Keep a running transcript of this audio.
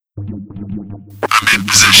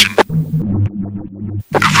Position.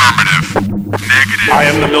 Affirmative. Negative. I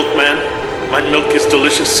am the milkman. My milk is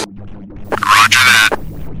delicious. Roger that.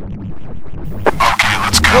 Okay,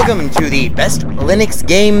 let's go. Welcome to the Best Linux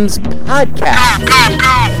Games Podcast.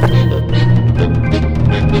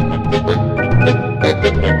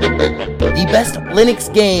 The best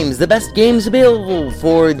Linux games, the best games available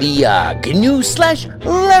for the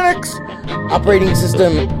GNU/Linux operating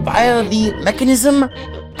system via the mechanism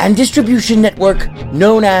and distribution network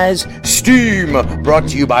known as Steam, brought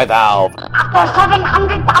to you by Valve. After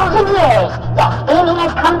 700,000 years, yes, gaming has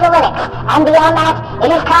come to Linux, and beyond that, it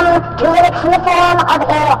has come to Linux in the form of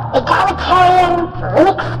an egalitarian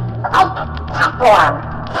Linux-like platform,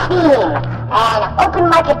 Steam, an open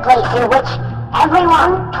marketplace in which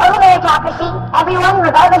everyone, total meritocracy, everyone,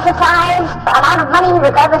 regardless of size, amount of money,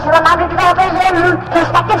 regardless of amount of developers, and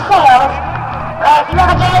prospective sales, if you have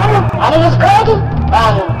a game, and it is good,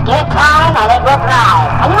 then give it time, and it will thrive,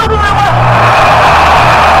 and you will be rewarded.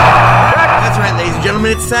 That's right, ladies and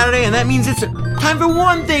gentlemen, it's Saturday, and that means it's time for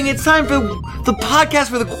one thing. It's time for the podcast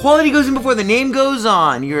where the quality goes in before the name goes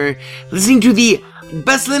on. You're listening to the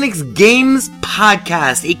Best Linux Games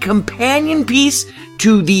Podcast, a companion piece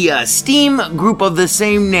to the Steam group of the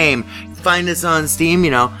same name. Find us on Steam,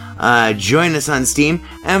 join us on Steam,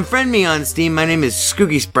 and friend me on Steam. My name is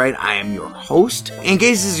Skooky Sprite. I am your host. In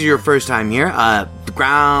case this is your first time here, the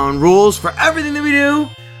ground rules for everything that we do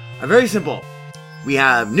are very simple. We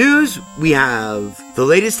have news, we have the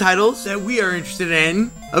latest titles that we are interested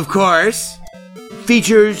in, of course,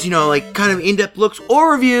 features, kind of in-depth looks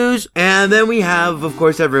or reviews, and then we have, of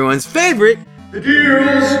course, everyone's favorite, the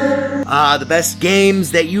deals! The best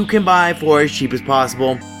games that you can buy for as cheap as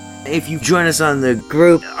possible. If you join us on the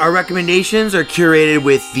group, our recommendations are curated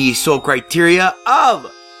with the sole criteria of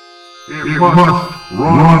it must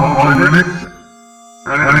run on Linux,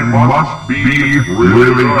 and it must be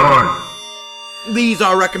really good. These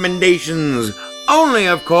are recommendations only,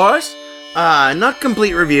 of course, not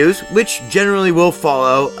complete reviews, which generally will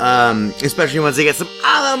follow, especially once they get some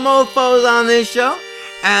other mofos on this show.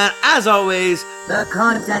 And as always, the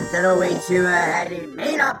content that awaits you ahead, it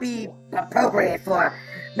may not be appropriate for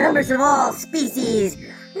members of all species,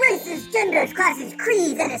 races, genders, classes,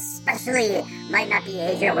 creeds, and especially might not be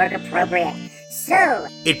age or work appropriate. So,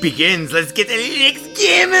 it begins. Let's get the Linux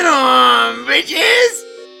gaming on, bitches!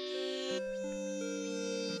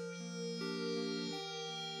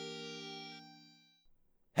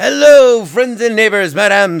 Hello, friends and neighbors,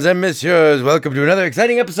 madames and messieurs. Welcome to another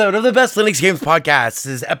exciting episode of the Best Linux Games Podcast. This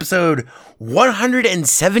is episode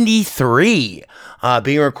 173,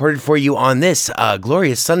 being recorded for you on this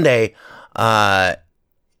glorious Sunday, February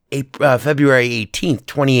 18th,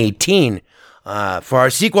 2018. For our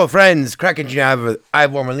sequel friends, Crack Engineer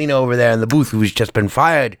Ivor Molina over there in the booth, who's just been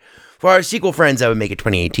fired. For our sequel friends, I would make it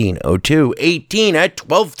 2018-02-18 at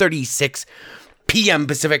 12:36 p.m.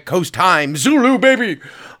 Pacific Coast Time. Zulu, baby!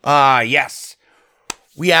 Yes.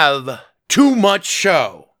 We have too much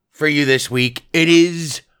show for you this week. It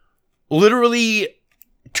is literally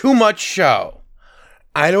too much show.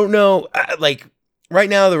 I don't know, right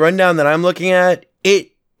now, the rundown that I'm looking at,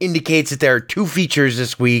 it indicates that there are 2 features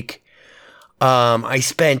this week. I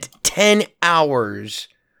spent 10 hours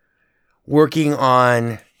working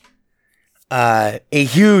on a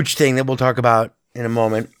huge thing that we'll talk about in a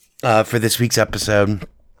moment. For this week's episode.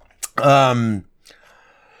 So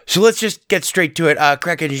let's just get straight to it.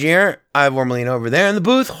 Crack Engineer, Ivor Molina over there in the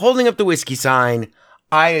booth, holding up the whiskey sign.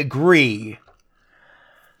 I agree.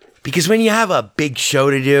 Because when you have a big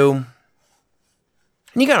show to do,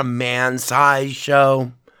 and you got a man-sized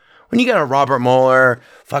show, when you got a Robert Mueller,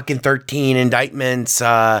 fucking 13 indictments,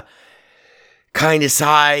 kind of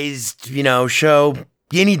sized, show,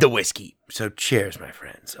 you need the whiskey. So cheers, my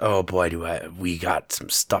friends. Oh boy, we got some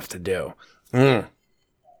stuff to do.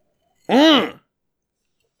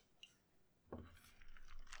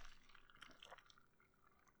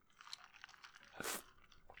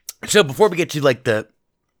 So before we get to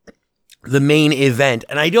the main event,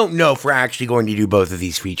 and I don't know if we're actually going to do both of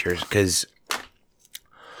these features, because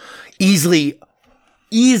easily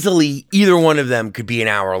either one of them could be an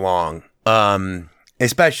hour long.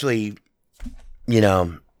 Especially,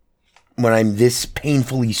 when I'm this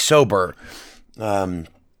painfully sober. So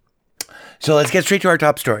let's get straight to our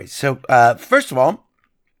top stories. So, first of all,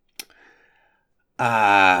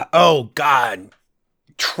 oh God,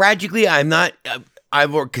 tragically, I'm not,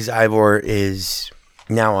 Ivor, because Ivor is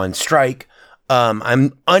now on strike.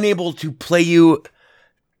 I'm unable to play you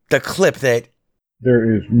the clip that...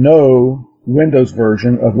 There is no Windows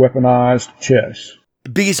version of weaponized chess.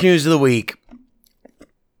 Biggest news of the week.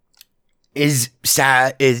 is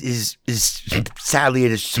sad. Is sadly,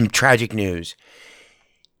 it is some tragic news.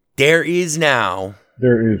 There is no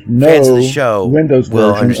Fans of the show Windows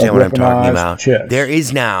will version understand of what I'm talking weaponized about. chess. There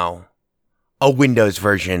is now a Windows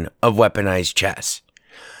version of weaponized chess.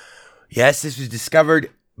 Yes, this was discovered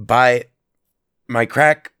by my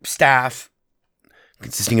crack staff,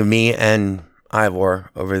 consisting of me and Ivor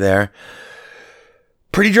over there.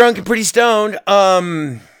 Pretty drunk and pretty stoned.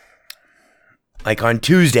 Like on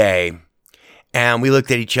Tuesday. And we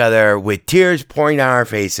looked at each other with tears pouring down our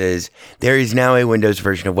faces. There is now a Windows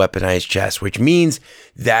version of weaponized chess, which means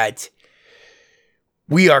that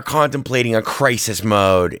we are contemplating a crisis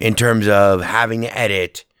mode in terms of having to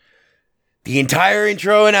edit the entire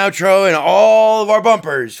intro and outro and all of our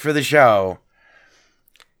bumpers for the show.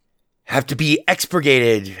 Have to be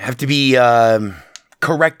expurgated, have to be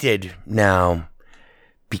corrected now,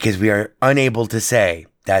 because we are unable to say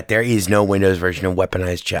that there is no Windows version of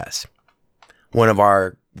weaponized chess. One of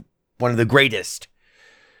the greatest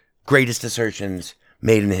assertions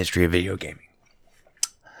made in the history of video gaming.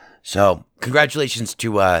 So, congratulations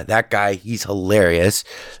to that guy. He's hilarious.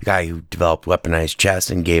 The guy who developed weaponized chess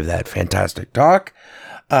and gave that fantastic talk.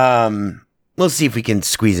 We'll see if we can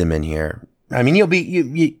squeeze him in here. I mean,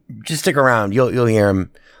 you just stick around. You'll hear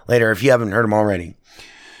him later if you haven't heard him already.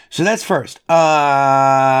 So that's first.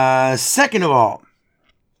 Second of all,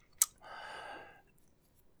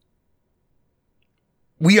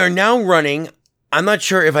 we are now running, I'm not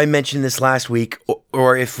sure if I mentioned this last week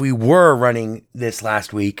or if we were running this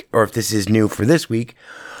last week or if this is new for this week,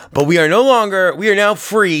 but we are now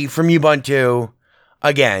free from Ubuntu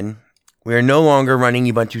again. We are no longer running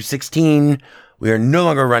Ubuntu 16. We are no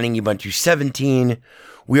longer running Ubuntu 17.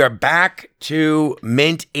 We are back to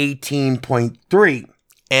Mint 18.3.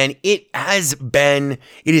 And it has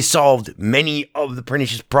solved many of the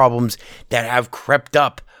pernicious problems that have crept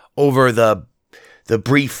up over the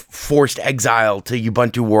brief forced exile to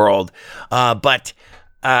Ubuntu world. And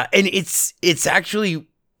it's actually,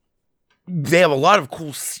 they have a lot of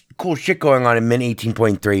cool shit going on in Mint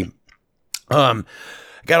 18.3.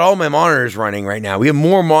 Got all my monitors running right now. We have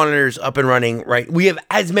more monitors up and running, right? We have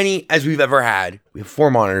as many as we've ever had. We have 4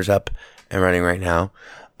 monitors up and running right now.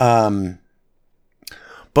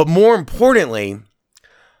 But more importantly,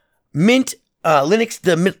 Mint,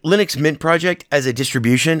 the Linux Mint project as a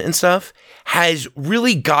distribution and stuff has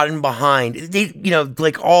really gotten behind. They,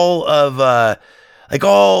 like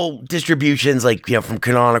all distributions, from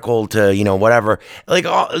Canonical to, whatever,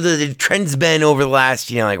 all the trend's been over the last,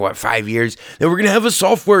 5 years, that we're going to have a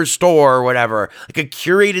software store or whatever, like a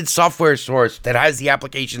curated software source that has the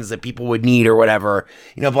applications that people would need or whatever,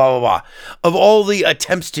 blah, blah, blah. Of all the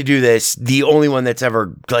attempts to do this, the only one that's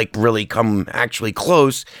ever, really come actually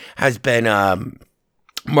close has been,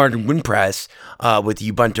 Martin Winpress, with the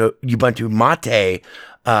Ubuntu Mate,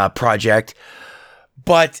 project.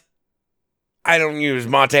 But I don't use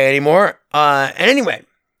Mate anymore. And anyway,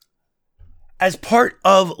 as part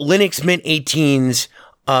of Linux Mint 18's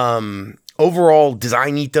overall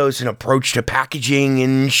design ethos and approach to packaging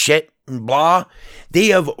and shit and blah, they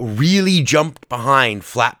have really jumped behind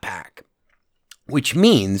Flatpak. Which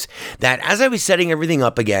means that as I was setting everything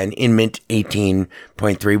up again in Mint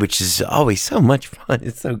 18.3, which is always so much fun.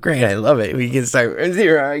 It's so great. I love it. We can start from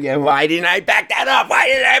 0 again. Why didn't I back that up?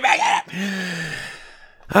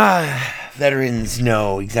 Veterans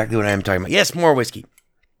know exactly what I'm talking about. Yes, more whiskey.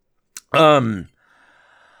 I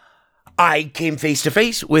came face to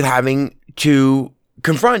face with having to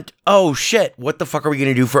confront, oh shit, what the fuck are we going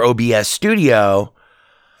to do for OBS Studio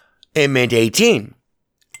in Mint 18?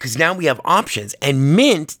 Because now we have options. And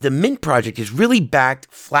the Mint project has really backed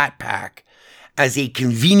Flatpak as a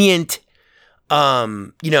convenient,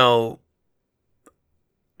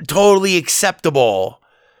 totally acceptable,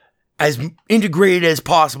 as integrated as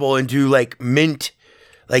possible into Mint,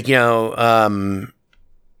 what do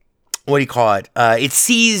you call it? It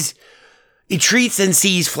treats and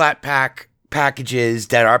sees Flatpak packages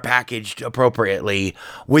that are packaged appropriately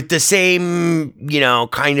with the same,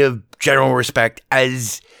 kind of general respect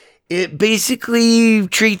as it basically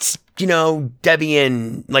treats,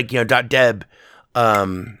 Debian, .deb,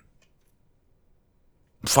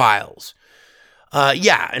 files.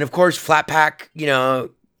 And of course, Flatpak,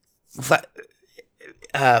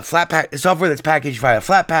 Flatpak, software that's packaged via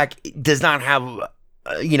Flatpak does not have,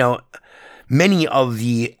 many of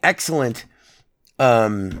the excellent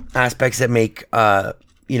aspects that make,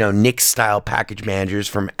 Nix style package managers,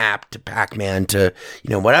 from app to Pacman to,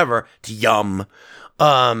 whatever, to Yum.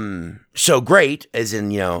 So great, as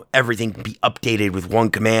in, everything can be updated with one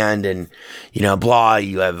command and, blah,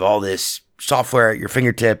 you have all this software at your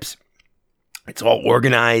fingertips. It's all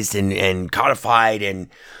organized and codified and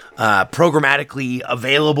programmatically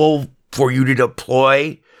available for you to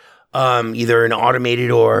deploy, either in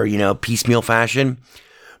automated or, piecemeal fashion.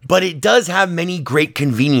 But it does have many great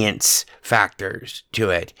convenience factors to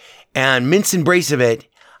it. And Mint's embrace of it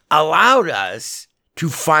allowed us to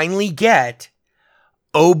finally get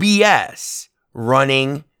OBS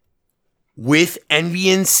running with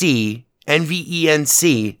NVENC,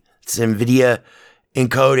 it's NVIDIA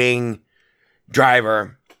encoding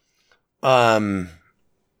driver,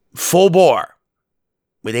 full bore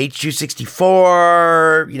with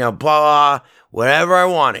H.264, blah, whatever I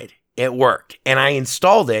wanted. It worked. And I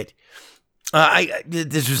installed it.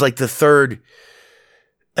 This was like the third,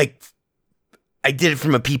 I did it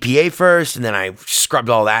from a PPA first, and then I scrubbed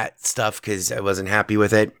all that stuff because I wasn't happy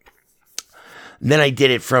with it. Then I did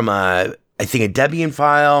it from a Debian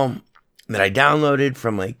file that I downloaded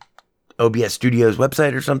from OBS Studio's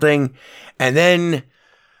website or something. And then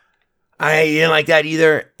I didn't like that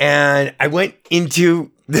either. And I went into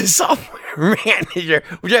the software manager,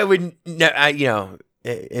 which I would,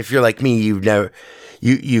 if you're like me, you've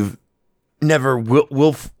never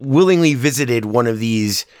willingly visited one of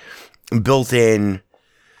these built-in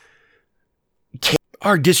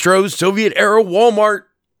our distros, Soviet era Walmart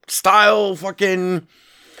style fucking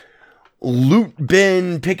loot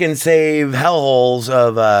bin pick and save hellholes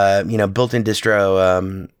of built-in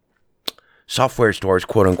distro software stores,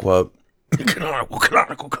 quote unquote. Canonical,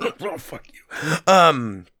 oh, fuck you.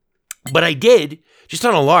 But I did just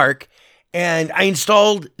on a lark, and I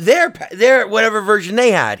installed their whatever version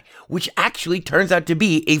they had, which actually turns out to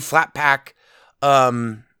be a Flatpak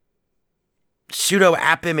pseudo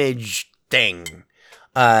app image thing.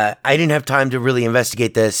 I didn't have time to really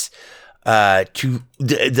investigate this to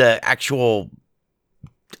the actual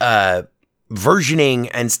versioning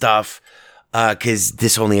and stuff, because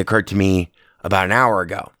this only occurred to me about an hour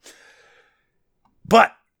ago.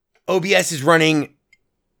 But OBS is running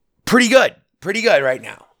pretty good right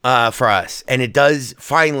now for us, and it does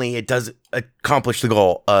accomplish the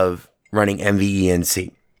goal of running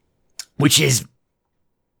NVENC, which is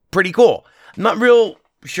pretty cool. I'm not real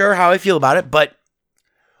sure how I feel about it, but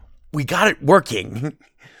we got it working.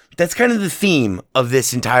 That's kind of the theme of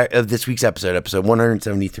this week's episode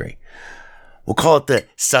 173. We'll call it the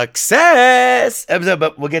success episode,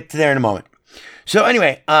 but we'll get to there in a moment. So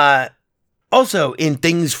anyway, also in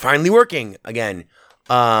things finally working again,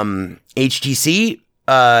 HTC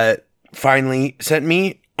finally sent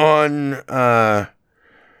me on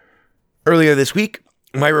earlier this week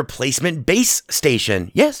my replacement base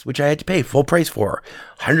station. Yes, which I had to pay full price for,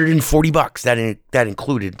 $140. That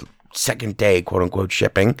included second day, quote unquote,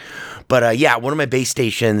 shipping. But one of my base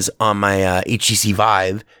stations on my HTC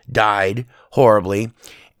Vive died horribly,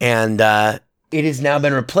 and it has now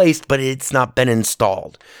been replaced, but it's not been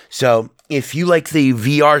installed. So if you like the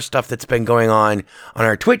VR stuff that's been going on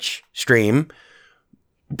our Twitch stream,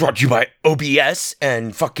 brought to you by OBS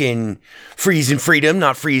and fucking Freeze and Freedom,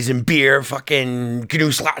 not Freeze and Beer, fucking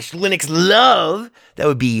GNU/Linux love, that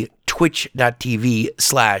would be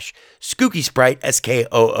twitch.tv/SkookySprite,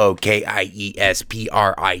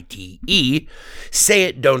 SKOOKIESPRITE. Say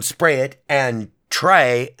it, don't spray it, and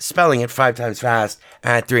try spelling it 5 times fast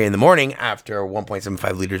at 3 a.m. after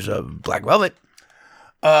 1.75 liters of Black Velvet.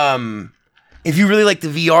 If you really like the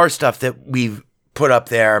VR stuff that we've put up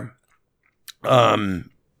there,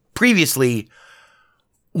 previously,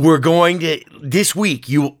 we're going to, this week,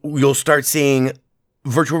 you'll start seeing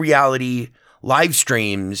virtual reality live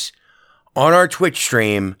streams on our Twitch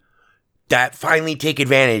stream that finally take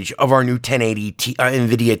advantage of our new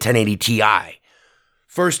NVIDIA 1080 Ti.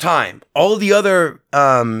 First time. All of the other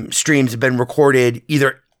streams have been recorded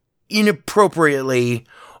either inappropriately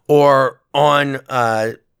or on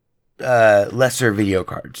lesser video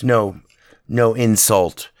cards. No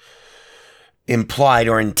insult implied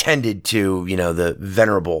or intended to, the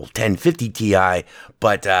venerable 1050 Ti,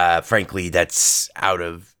 but frankly, that's out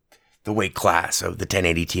of the weight class of the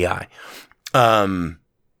 1080 Ti. And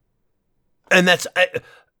that's,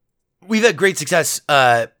 we've had great success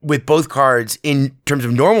with both cards in terms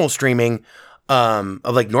of normal streaming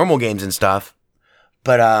of normal games and stuff.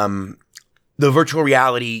 But the virtual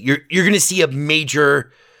reality, you're going to see a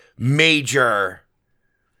major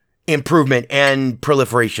improvement and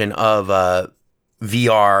proliferation of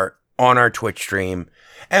VR on our Twitch stream,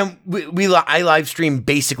 and I live stream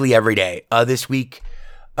basically every day. This week,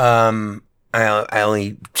 I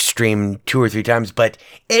only streamed 2 or 3 times, but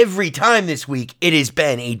every time this week it has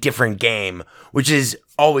been a different game, which is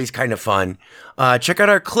always kind of fun. Check out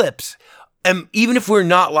our clips even if we're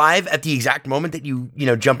not live at the exact moment that you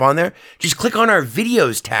jump on there, just click on our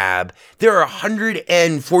videos tab. There are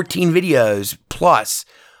 114 videos plus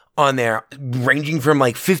on there, ranging from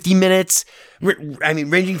like 50 minutes.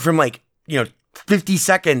 Ranging from like, 50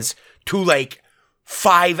 seconds to like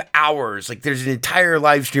 5 hours. Like there's an entire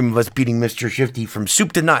live stream of us beating Mr. Shifty from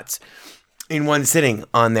soup to nuts in one sitting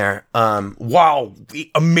on there. Wow,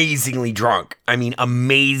 amazingly drunk.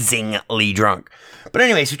 Amazingly drunk. But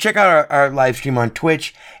anyway, so check out our live stream on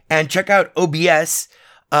Twitch and check out OBS.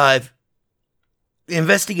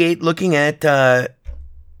 Investigate looking at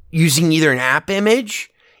using either an app image,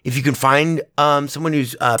 if you can find someone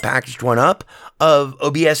who's packaged one up of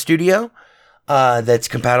OBS Studio that's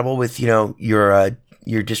compatible with your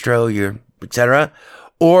distro, your etc.,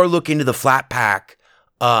 or look into the Flatpak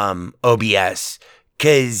OBS,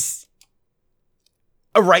 because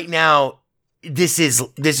right now this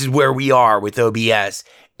is where we are with OBS,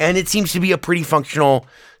 and it seems to be a pretty functional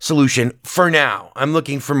solution for now. I'm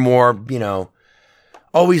looking for more,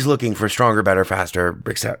 always looking for stronger, better, faster,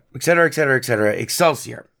 etc., etc., etc.,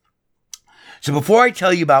 Excelsior. So before I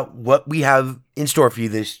tell you about what we have in store for you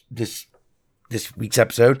this week's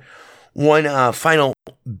episode, one final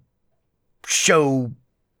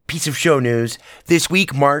piece of show news. This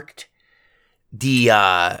week marked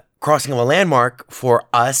the crossing of a landmark for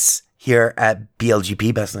us here at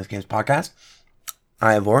BLGP, Best Linux Games Podcast.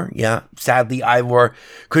 Ivor, sadly Ivor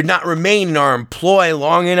could not remain in our employ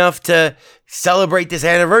long enough to celebrate this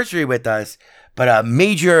anniversary with us, but a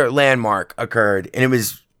major landmark occurred, and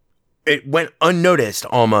it went unnoticed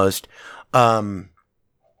almost.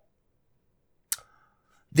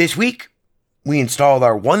 This week, we installed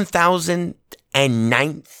our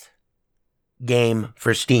 1009th game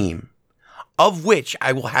for Steam, of which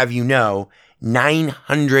I will have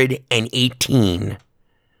 918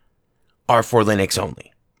 are for Linux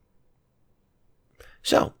only.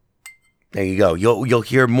 So, there you go. You'll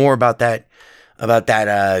hear more about that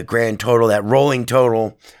grand total, that rolling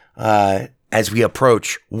total, as we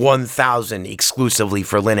approach 1,000 exclusively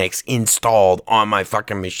for Linux installed on my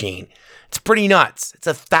fucking machine. It's pretty nuts. It's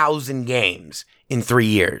 1,000 games in 3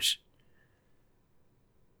 years.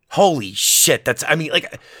 Holy shit.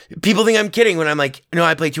 People think I'm kidding when I'm like, no,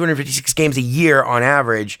 I play 256 games a year on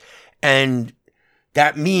average. And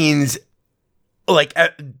that means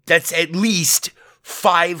that's at least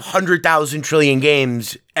 500,000 trillion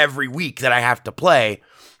games every week that I have to play.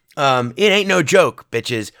 It ain't no joke,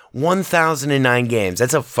 bitches. 1,009 games.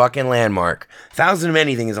 That's a fucking landmark. 1,000 of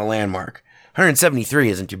anything is a landmark. 173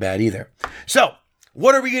 isn't too bad either. So,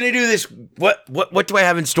 what are we going to do what do I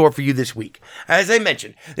have in store for you this week? As I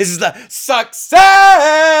mentioned, this is the success!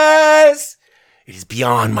 It is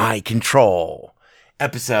beyond my control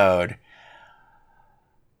episode.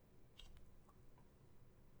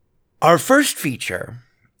 Our first feature,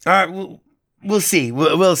 we'll see.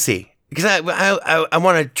 We'll see. Because I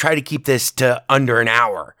want to try to keep this to under an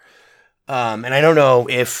hour. And I don't know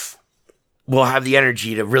if we'll have the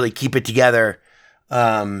energy to really keep it together,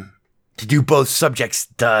 to do both subjects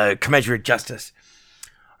to commensurate justice.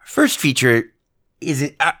 Our feature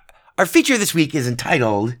this week is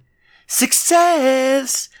entitled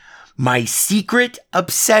Success! My Secret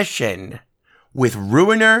Obsession with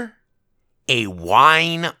Ruiner, a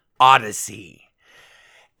Wine Odyssey.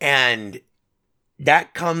 And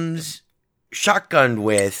that comes shotgunned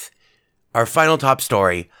with our final top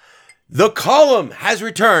story. The Column has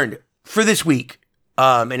returned for this week,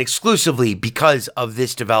 and exclusively because of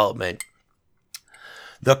this development.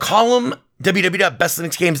 The Column,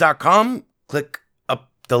 www.bestlinuxgames.com. Click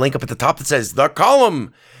up the link up at the top that says The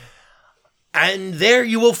Column. And there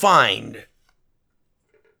you will find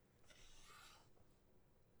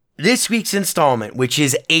this week's installment, which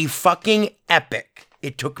is a fucking epic.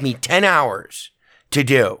 It took me 10 hours to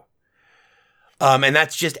do. And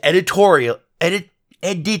that's just editorially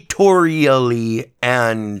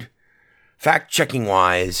and fact-checking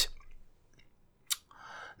wise.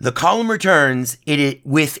 The Column returns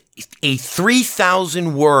with a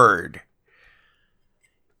 3,000 word,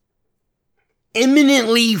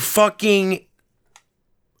 eminently fucking.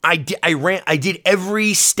 I did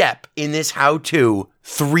every step in this how-to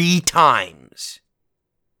 3 times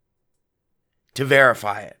to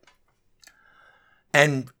verify it.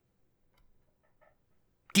 And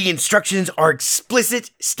the instructions are explicit,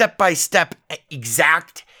 step-by-step,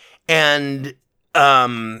 exact, and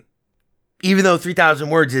even though 3,000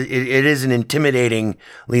 words, it is an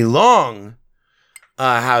intimidatingly long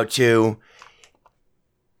how-to,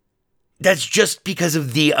 that's just because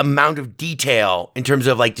of the amount of detail in terms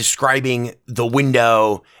of describing the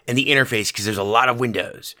window and the interface, because there's a lot of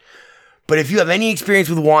windows. But if you have any experience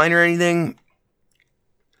with wine or anything,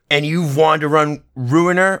 and you've wanted to run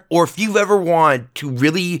Ruiner, or if you've ever wanted to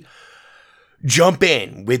really jump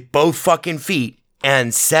in with both fucking feet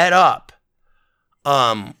and set up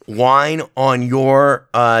wine on your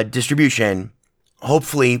distribution,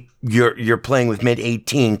 hopefully you're playing with Mint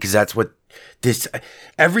 18, because that's what this,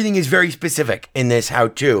 everything is very specific in this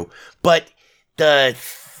how-to, but the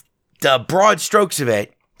broad strokes of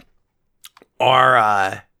it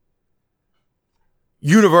are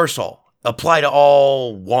universal, apply to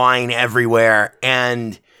all wine everywhere,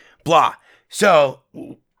 and blah. So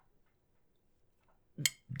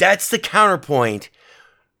that's the counterpoint.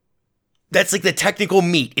 That's like the technical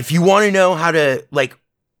meat. If you want to know how to like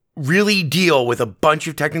really deal with a bunch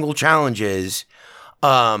of technical challenges,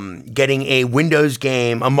 getting a Windows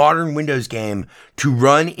game, a modern Windows game to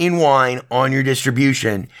run in wine on your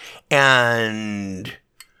distribution, and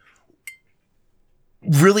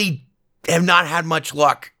really have not had much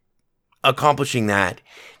luck accomplishing that,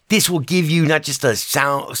 this will give you not just a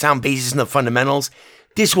sound basis and the fundamentals,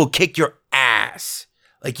 this will kick your ass.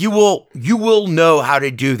 Like you will know how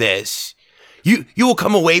to do this. You will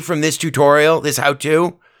come away from this tutorial, this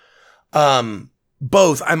how-to,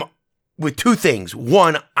 both, I'm with two things.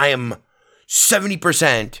 One, I am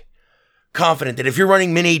 70% confident that if you're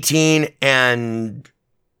running Min 18 and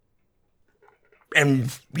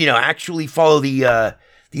actually follow the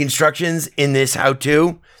instructions in this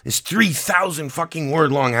how-to, this 3,000 fucking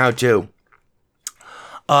word long how-to,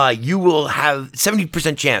 you will have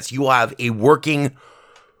 70% chance you will have a working,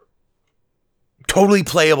 totally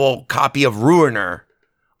playable copy of Ruiner,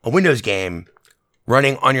 a Windows game,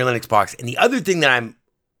 running on your Linux box. And the other thing that I'm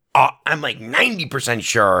like 90%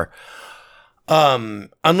 sure,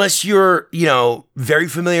 unless you're, very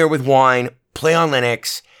familiar with wine, play on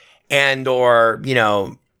Linux, and or,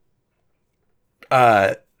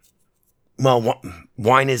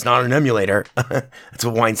 wine is not an emulator. That's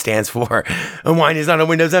what wine stands for. And wine is not a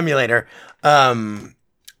Windows emulator. But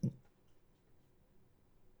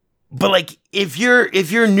like, if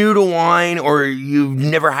you're new to wine or you've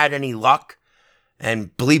never had any luck,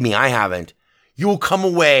 and believe me, I haven't, you will come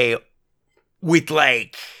away with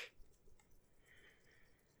like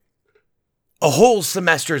a whole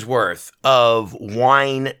semester's worth of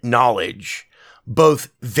wine knowledge, both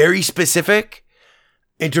very specific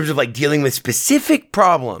in terms of like dealing with specific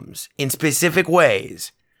problems in specific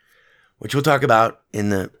ways, which we'll talk about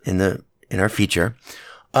in our feature,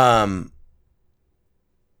 but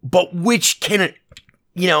which can,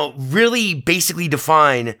 really basically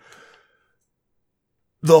define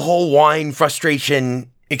the whole wine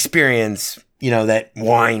frustration experience, that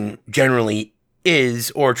wine generally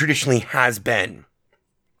is or traditionally has been.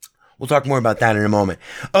 We'll talk more about that in a moment.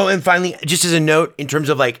 Oh, and finally, just as a note, in terms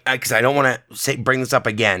of like, because I don't want to bring this up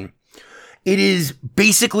again, it is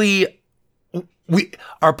basically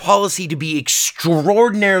our policy to be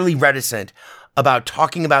extraordinarily reticent about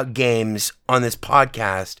talking about games on this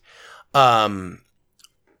podcast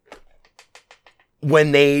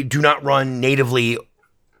when they do not run natively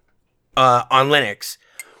on Linux.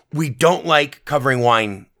 We don't like covering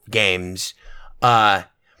wine games,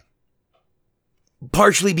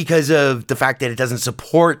 partially because of the fact that it doesn't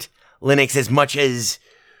support Linux as much as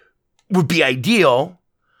would be ideal,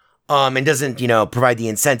 and doesn't, provide the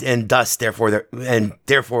incentive, and thus,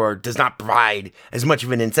 therefore does not provide as much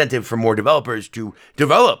of an incentive for more developers to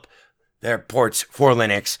develop their ports for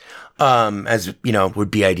Linux, as,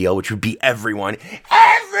 would be ideal, which would be everyone!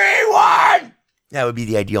 That would be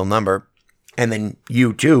the ideal number. And then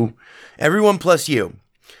you too. Everyone plus you.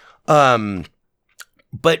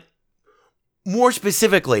 But more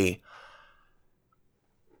specifically,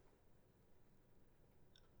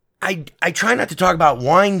 I try not to talk about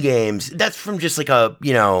wine games. That's from just like a,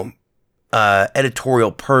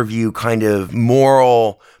 editorial purview kind of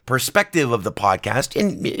moral perspective of the podcast.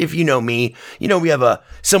 And if you know me, we have a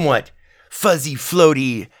somewhat fuzzy,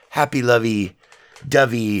 floaty, happy, lovey,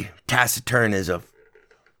 dovey, taciturn as a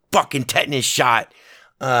fucking tetanus shot,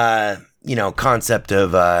 concept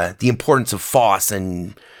of the importance of FOSS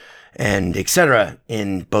and etc.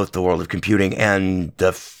 in both the world of computing and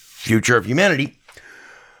the future of humanity.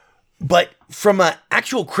 But from an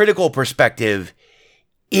actual critical perspective,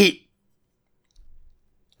 I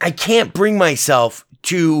can't bring myself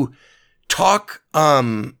to talk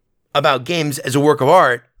about games as a work of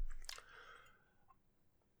art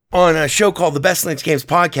on a show called the Best Linux Games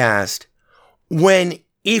Podcast, when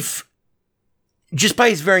if just by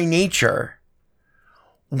its very nature,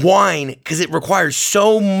 wine, because it requires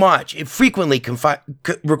so much, it frequently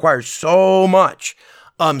requires so much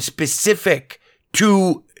specific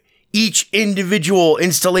to each individual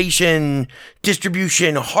installation,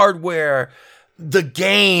 distribution, hardware, the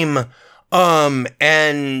game,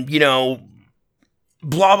 and, you know,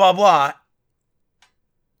 blah, blah, blah,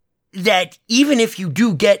 that even if you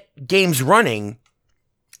do get games running,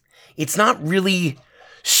 it's not really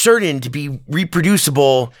certain to be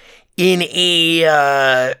reproducible in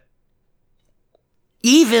a,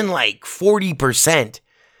 even like 40%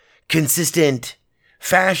 consistent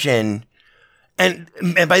fashion. And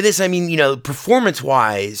by this, I mean, you know,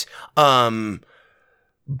 performance-wise,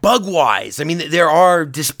 bug-wise. I mean, there are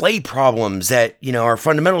display problems that, you know, are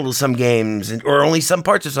fundamental to some games, or only some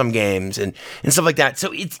parts of some games, and stuff like that.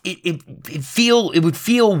 So it would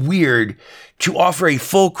feel weird to offer a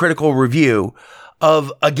full critical review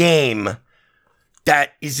of a game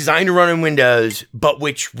that is designed to run in Windows, but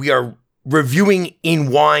which we are reviewing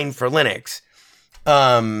in Wine for Linux.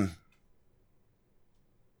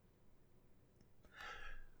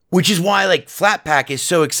 Which is why, like, Flatpak is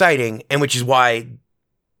so exciting, and which is why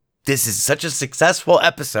this is such a successful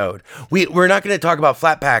episode. We're not going to talk about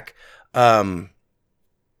Flatpak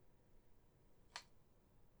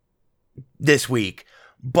this week,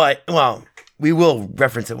 but, well, we will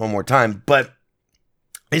reference it one more time, but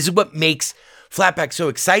this is what makes Flatpak so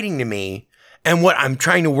exciting to me, and what I'm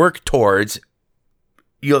trying to work towards.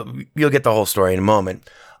 You'll get the whole story in a moment,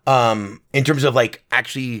 in terms of, like,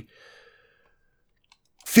 actually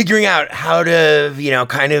figuring out how to, you know,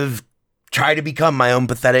 kind of try to become my own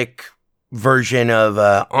pathetic version of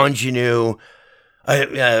Ingenue,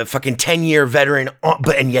 a fucking 10-year veteran,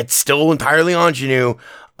 but and yet still entirely Ingenue,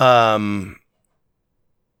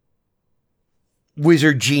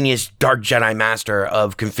 wizard genius, dark Jedi master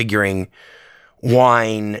of configuring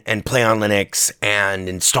Wine and Play on Linux and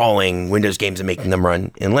installing Windows games and making them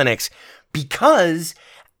run in Linux. Because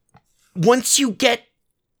once you get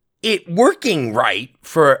it working right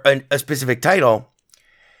for a specific title,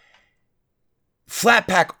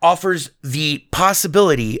 Flatpak offers the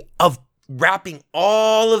possibility of wrapping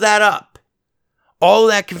all of that up, all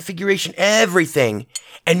of that configuration, everything,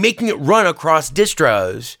 and making it run across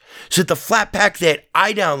distros, so that the Flatpak that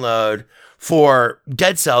I download for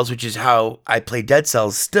Dead Cells, which is how I play Dead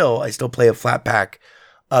Cells still, I still play a Flatpak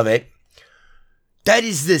of it, that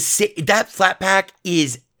Flatpak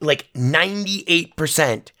is like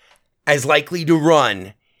 98% as likely to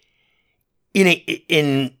run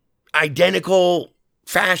in identical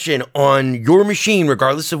fashion on your machine,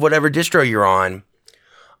 regardless of whatever distro you're on,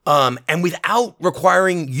 and without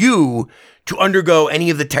requiring you to undergo any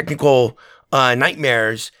of the technical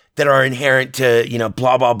nightmares that are inherent to, you know,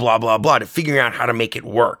 blah, blah, blah, blah, blah, to figuring out how to make it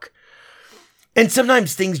work. And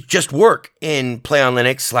sometimes things just work in Play on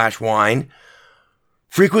Linux / Wine.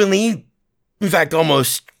 Frequently, in fact,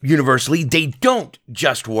 almost universally, they don't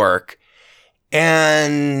just work.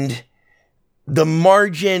 And the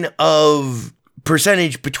margin of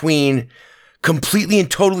percentage between completely and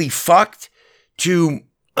totally fucked to,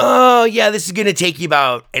 oh yeah, this is going to take you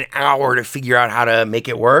about an hour to figure out how to make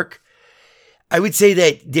it work, I would say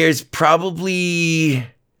that there's probably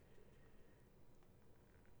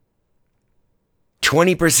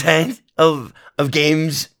 20% of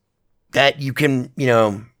games that you can, you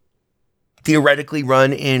know, theoretically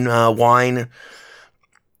run in Wine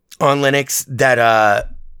on Linux that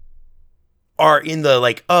are in the,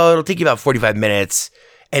 like, oh, it'll take you about 45 minutes,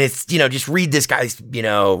 and it's, you know, just read this guy's, you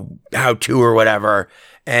know, how-to or whatever,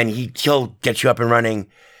 and he'll get you up and running.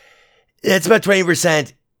 That's about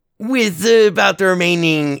 20%, with about the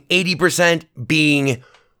remaining 80% being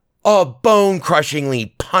a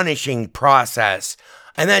bone-crushingly punishing process,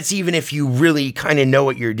 and that's even if you really kind of know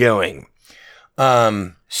what you're doing.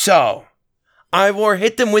 So Ivor,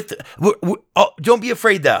 hit them with, don't be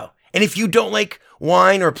afraid though. And if you don't like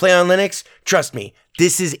Wine or Play on Linux, trust me,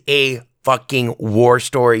 this is a fucking war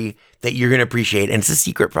story that you're going to appreciate. And it's a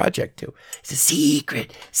secret project too. It's a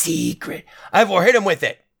secret. Ivor, hit him with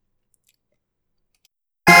it.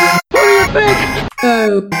 What do you think?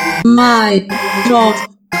 Oh my god.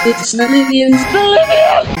 It's the Libyans.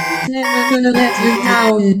 Never gonna let you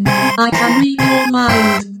down. I can read your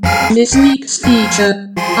mind. This week's feature.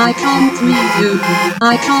 I can't read you.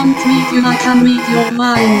 I can read your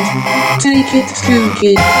mind. Take it,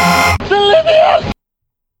 Kooky. The Libyans!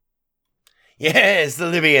 Yes, the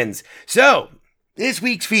Libyans. So, this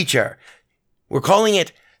week's feature, we're calling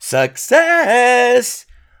it Success!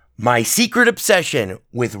 My secret obsession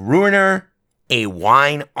with Ruiner, a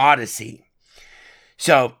Wine Odyssey.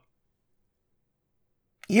 So,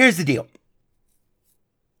 here's the deal.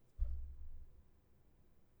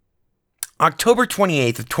 October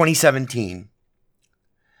 28th of 2017,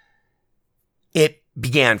 it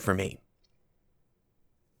began for me.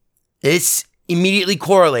 This immediately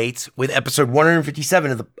correlates with episode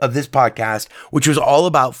 157 of this podcast, which was all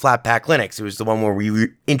about Flatpak Linux. It was the one where we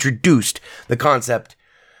introduced the concept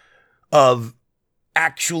of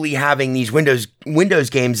actually having these Windows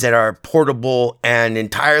games that are portable and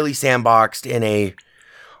entirely sandboxed in a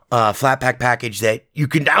Flatpak package that you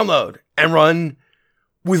can download and run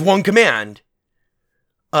with one command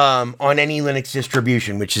on any Linux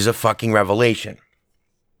distribution, which is a fucking revelation.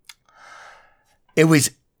 It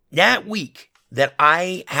was that week that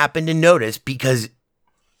I happened to notice, because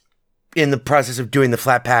in the process of doing the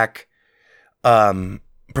Flatpak,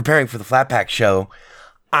 preparing for the Flatpak show,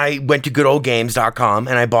 I went to goodoldgames.com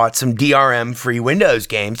and I bought some DRM free Windows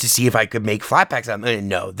games to see if I could make Flatpaks out of them. And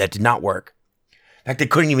no, that did not work. In fact, I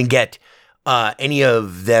couldn't even get any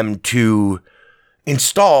of them to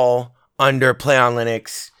install under Play on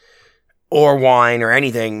Linux or Wine or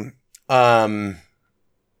anything. But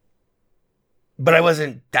I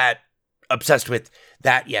wasn't that obsessed with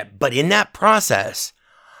that yet. But in that process,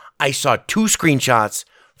 I saw 2 screenshots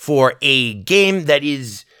for a game that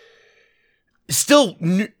is still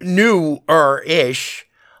new-ish,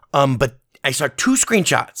 but I saw 2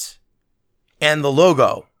 screenshots and the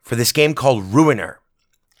logo for this game called Ruiner.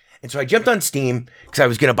 And so I jumped on Steam because I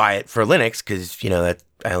was going to buy it for Linux, because, that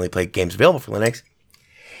I only play games available for Linux.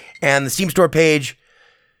 And the Steam store page,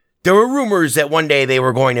 there were rumors that one day they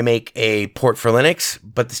were going to make a port for Linux,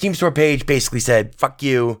 but the Steam store page basically said, fuck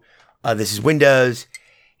you, this is Windows.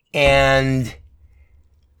 And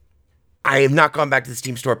I have not gone back to the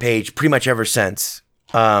Steam store page pretty much ever since.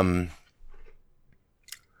 And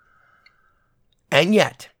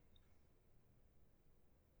yet,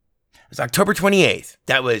 it was October 28th.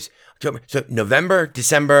 That was October. So November,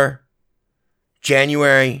 December,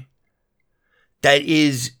 January. That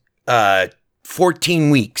is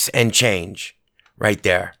 14 weeks and change right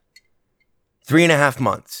there. 3.5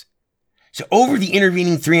 months. So over the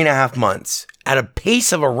intervening 3.5 months, at a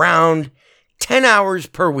pace of around 10 hours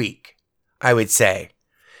per week, I would say.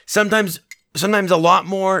 Sometimes a lot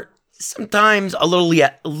more, sometimes a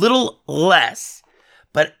little less,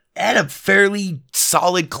 but at a fairly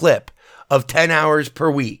solid clip of 10 hours per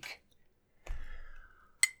week.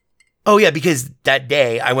 Oh yeah, because that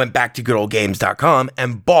day I went back to goodoldgames.com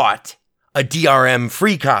and bought a DRM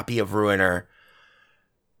free copy of Ruiner,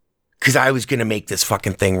 because I was going to make this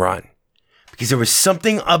fucking thing run. Because there was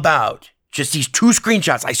something about just these 2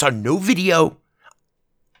 screenshots. I saw no video.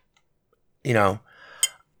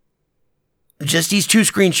 Just these 2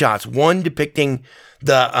 screenshots. One depicting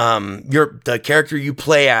the character you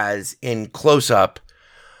play as in close up,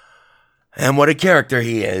 and what a character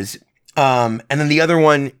he is. And then the other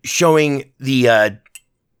one showing the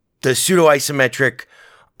pseudo isometric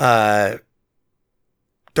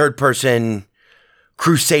third person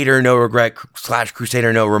Crusader No Regret /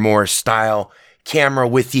 Crusader No Remorse style camera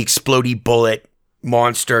with the explodey bullet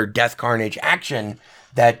monster death carnage action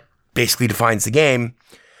that basically defines the game.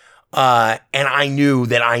 And I knew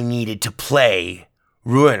that I needed to play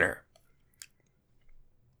Ruiner.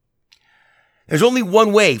 There's only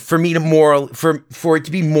one way for me to for it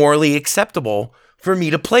to be morally acceptable for me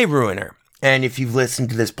to play Ruiner. And if you've listened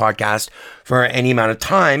to this podcast for any amount of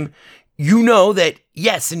time, you know that,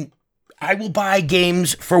 yes, and I will buy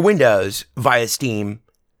games for Windows via Steam.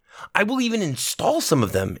 I will even install some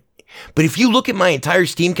of them. But if you look at my entire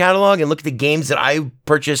Steam catalog and look at the games that I've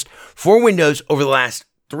purchased for Windows over the last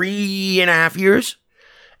 3.5 years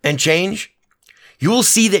and change, you will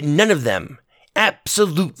see that none of them,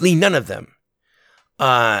 absolutely none of them,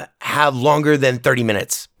 have longer than 30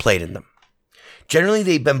 minutes played in them. Generally,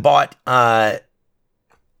 they've been bought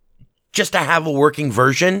just to have a working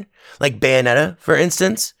version, like Bayonetta, for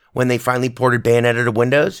instance. When they finally ported Bayonetta to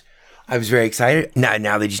Windows, I was very excited.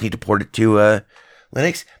 Now they just need to port it to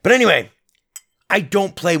Linux. But anyway, I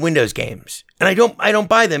don't play Windows games, and I don't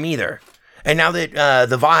buy them either. And now that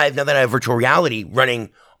the Vive, now that I have virtual reality running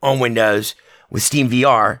on Windows with Steam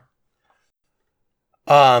VR,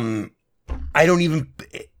 I don't even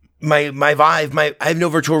my Vive, I have no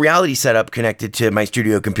virtual reality setup connected to my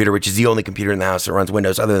studio computer, which is the only computer in the house that runs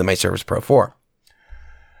Windows other than my Surface Pro 4.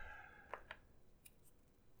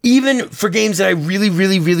 Even for games that I really,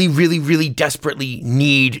 really, really, really, really desperately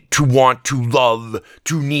need to want to love,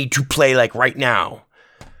 to need to play like right now.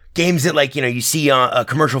 Games that, like, you see a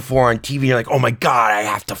commercial for on TV and you're like, oh my God, I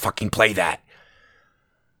have to fucking play that.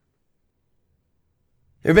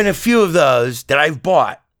 There have been a few of those that I've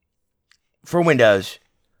bought for Windows.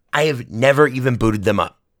 I have never even booted them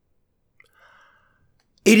up.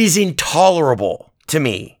 It is intolerable to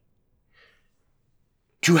me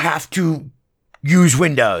to have to use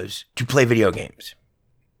Windows to play video games.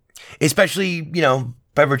 Especially,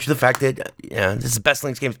 by virtue of the fact that, this is the Best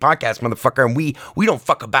Linux Games podcast, motherfucker, and we don't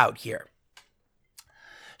fuck about here.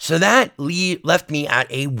 So that left me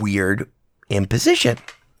at a weird imposition.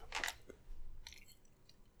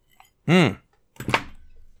 On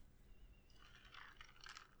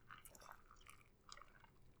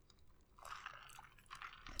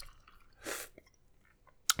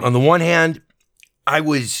the one hand, I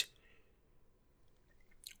was,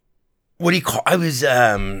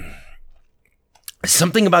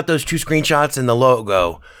 something about those two screenshots and the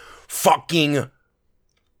logo fucking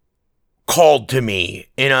called to me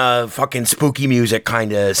in a fucking spooky music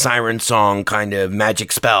kind of siren song kind of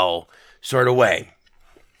magic spell sort of way.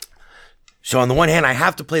 So on the one hand, I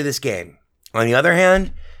have to play this game. On the other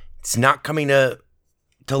hand, it's not coming to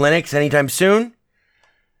Linux anytime soon.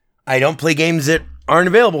 I don't play games that aren't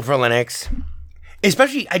available for Linux.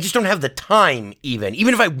 Especially, I just don't have the time even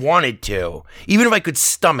if I wanted to. Even if I could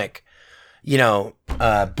stomach,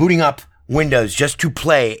 booting up Windows just to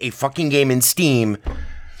play a fucking game in Steam.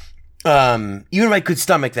 Even if I could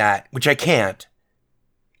stomach that, which I can't,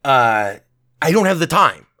 I don't have the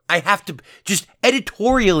time. I have to, just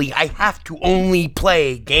editorially, I have to only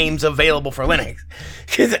play games available for Linux.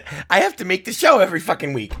 Because I have to make the show every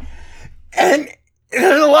fucking week. And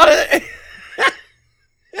there's a lot of...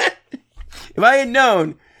 If I had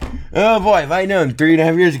known, if I had known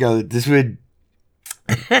 3.5 years ago that this would...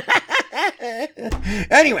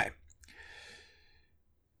 Anyway.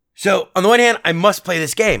 So, on the one hand, I must play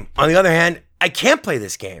this game. On the other hand, I can't play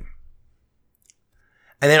this game.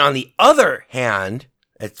 And then on the other hand...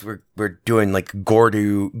 We're doing like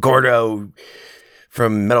Gordo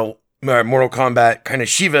from Mortal Kombat, kind of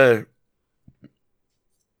Shiva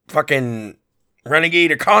fucking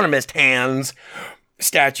renegade economist hands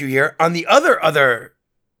statue here. On the other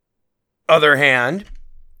hand,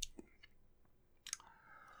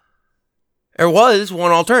 there was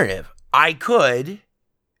one alternative. I could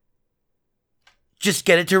just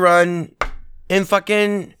get it to run in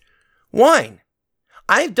fucking Wine.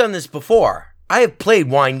 I've done this before. I have played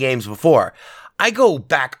Wine games before. I go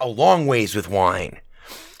back a long ways with Wine.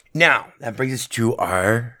 Now, that brings us to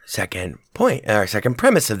our second point, our second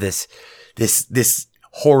premise of this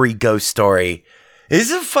hoary ghost story.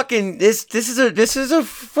 This is a fucking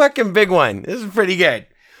fucking big one. This is pretty good.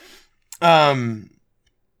 My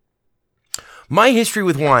history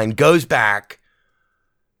with Wine goes back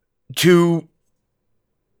to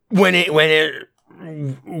when it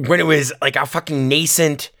was like a fucking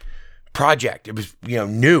nascent project. It was,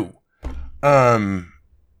 new. And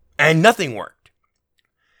nothing worked.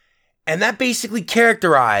 And that basically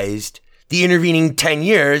characterized the intervening 10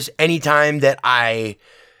 years anytime that I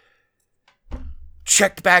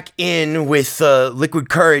checked back in with liquid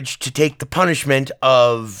courage to take the punishment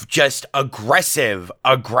of just aggressive,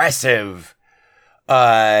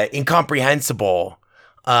 incomprehensible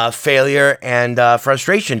failure and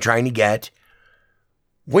frustration trying to get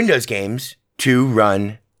Windows games to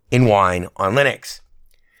run in Wine on Linux.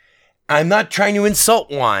 I'm not trying to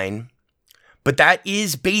insult Wine, but that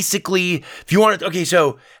is basically, if you want to, okay,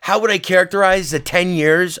 so how would I characterize the 10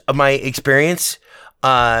 years of my experience?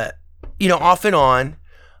 Off and on,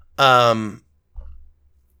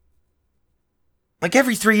 like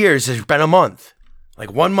every 3 years there's been a month,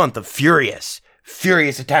 like 1 month of furious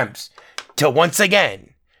attempts to once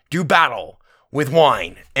again do battle with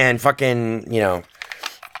Wine and fucking,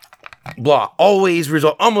 blah,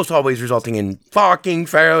 almost always resulting in fucking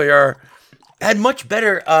failure. Had much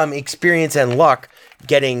better experience and luck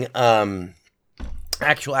getting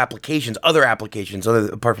actual applications,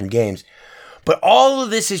 apart from games. But all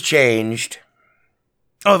of this has changed.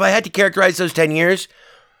 Oh, if I had to characterize those 10 years,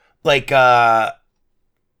 like, would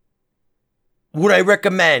I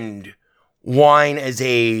recommend Wine as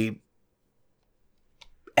a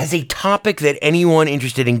topic that anyone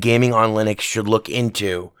interested in gaming on Linux should look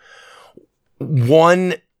into?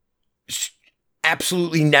 One,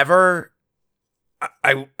 absolutely never.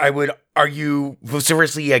 I would argue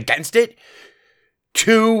vociferously against it.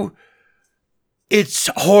 2, it's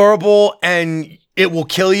horrible and it will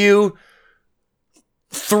kill you.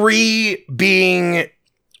 3 being,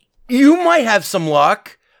 you might have some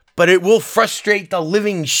luck, but it will frustrate the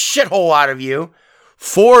living shithole out of you.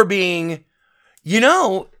 4 being,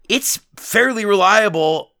 it's fairly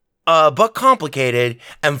reliable, but complicated.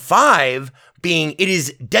 And 5 being, it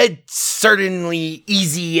is dead certainly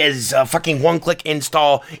easy as a fucking one-click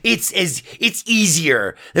install. It's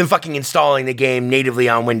easier than fucking installing the game natively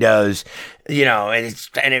on Windows, and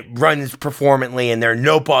it runs performantly, and there are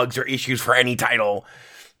no bugs or issues for any title.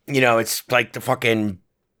 It's like the fucking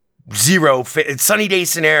it's sunny day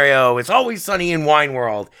scenario. It's always sunny in Wine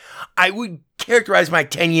World. I would characterize my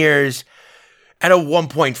 10 years at a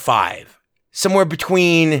 1.5. Somewhere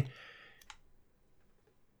between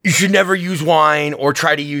you should never use wine or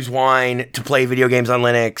try to use wine to play video games on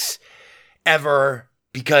Linux ever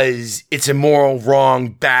because it's immoral, wrong,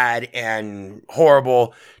 bad, and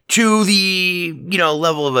horrible, to the,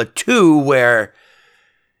 level of a 2 where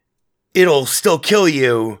it'll still kill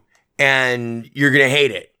you and you're going to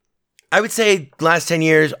hate it. I would say the last 10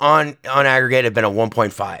 years on aggregate have been a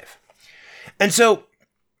 1.5. And so,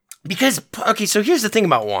 so here's the thing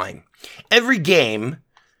about wine. Every game,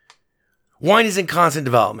 wine is in constant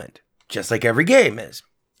development, just like every game is.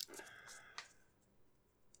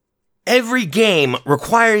 Every game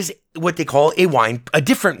requires what they call a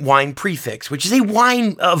different wine prefix, which is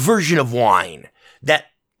a version of wine that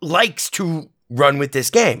likes to run with this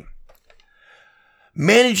game.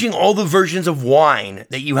 Managing all the versions of wine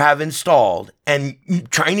that you have installed and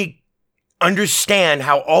trying to understand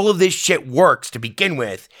how all of this shit works to begin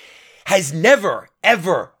with has never,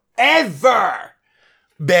 ever, ever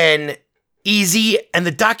been easy, and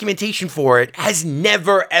the documentation for it has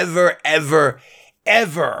never, ever, ever,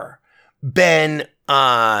 ever been,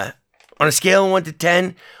 on a scale of 1 to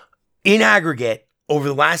 10, in aggregate, over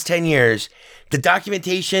the last 10 years, the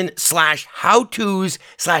documentation / how-tos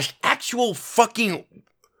 / actual fucking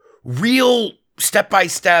real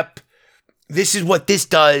step-by-step, this is what this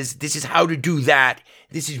does, this is how to do that,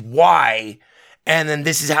 this is why, and then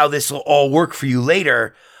this is how this will all work for you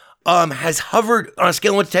later, has hovered on a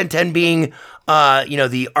scale of 1 to 10, 10 being,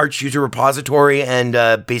 the Arch user repository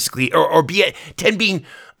and, basically, or 10 being,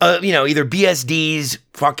 either BSD's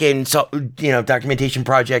fucking, documentation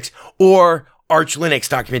projects or Arch Linux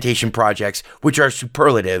documentation projects, which are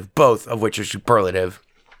superlative, both of which are superlative,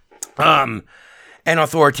 and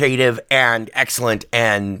authoritative and excellent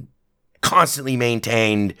and constantly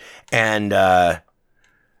maintained and,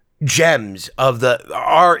 gems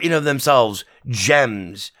are in of themselves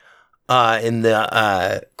gems, in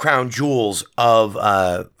the, crown jewels of,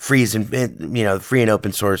 free and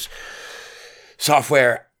open source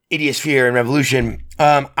software, idiosphere and revolution.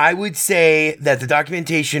 I would say that the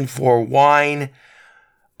documentation for wine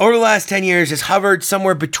over the last 10 years has hovered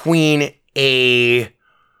somewhere between a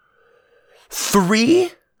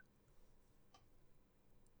 3.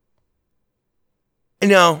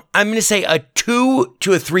 No, I'm going to say a 2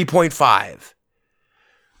 to a 3.5.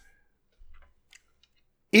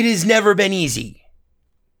 It has never been easy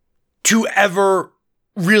to ever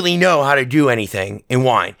really know how to do anything in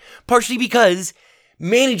wine. Partially because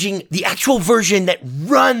managing the actual version that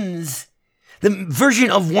runs, the version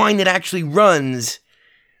of wine that actually runs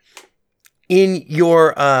in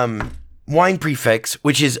your wine prefix,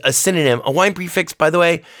 which is a synonym. A wine prefix, by the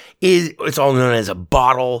way, it's all known as a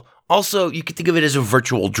bottle. Also, you can think of it as a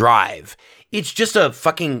virtual drive. It's just a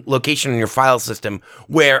fucking location in your file system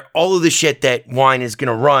where all of the shit that wine is going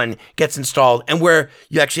to run gets installed, and where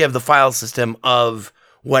you actually have the file system of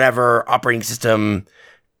whatever operating system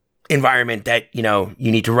environment that, you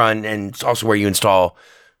need to run, and it's also where you install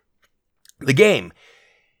the game.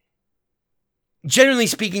 Generally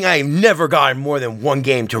speaking, I have never gotten more than one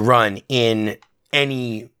game to run in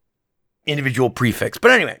any individual prefix.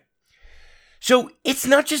 But anyway, so it's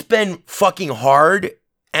not just been fucking hard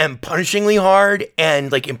and punishingly hard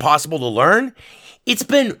and impossible to learn. It's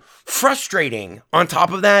been frustrating on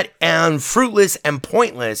top of that, and fruitless and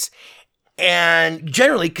pointless. And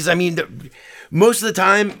generally, because most of the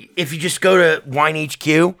time, if you just go to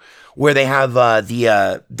WineHQ, where they have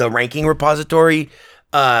the ranking repository,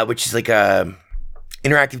 which is like a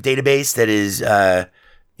interactive database that is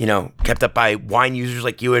kept up by wine users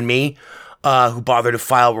like you and me, who bother to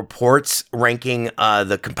file reports ranking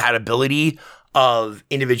the compatibility of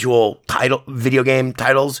individual video game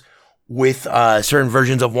titles with certain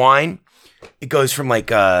versions of wine. It goes from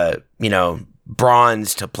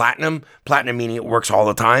bronze to platinum. Platinum meaning it works all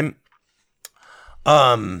the time.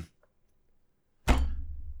 Up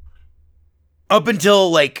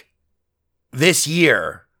until this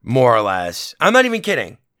year, more or less. I'm not even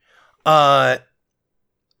kidding. All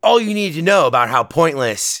you need to know about how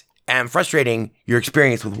pointless and frustrating your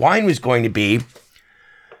experience with wine was going to be,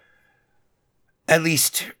 at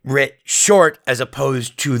least writ short, as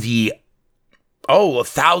opposed to the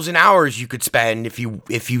 1,000 hours you could spend if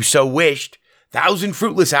you so wished, 1,000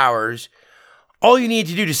 fruitless hours. All you need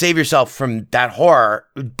to do to save yourself from that horror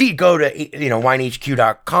would be go to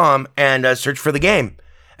winehq.com and search for the game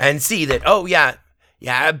and see that,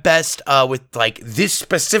 at best, with this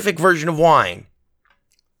specific version of wine,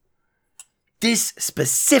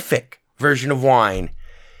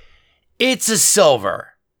 it's a silver,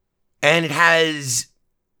 and it has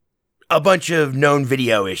a bunch of known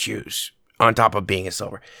video issues on top of being a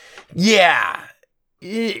silver. Yeah.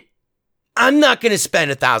 I'm not going to spend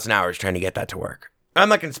 1,000 hours trying to get that to work. I'm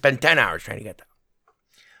not going to spend 10 hours trying to get that.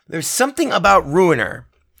 There's something about Ruiner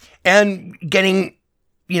and getting,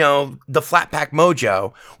 the flat pack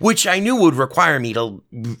mojo, which I knew would require me to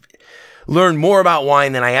learn more about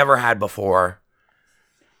wine than I ever had before.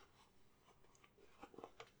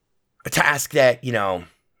 A task that,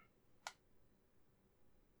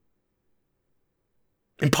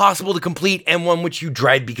 impossible to complete, and one which you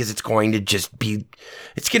dread because it's going to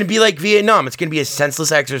be like Vietnam. It's going to be a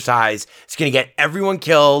senseless exercise. It's going to get everyone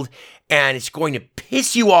killed, and it's going to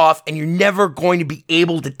piss you off, and you're never going to be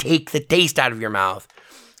able to take the taste out of your mouth.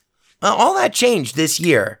 All that changed this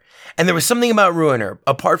year, and there was something about Ruiner,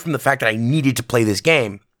 apart from the fact that I needed to play this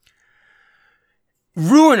game.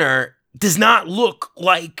 Ruiner does not look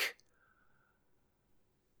like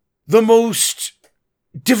the most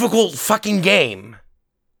difficult fucking game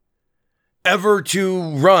ever to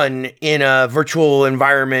run in a virtual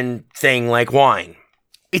environment thing like Wine.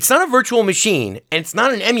 It's not a virtual machine, and it's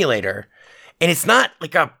not an emulator, and it's not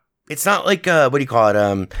like a it's not like what do you call it?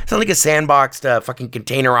 It's not like a sandboxed fucking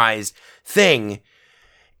containerized thing.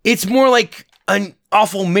 It's more like an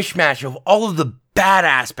awful mishmash of all of the bad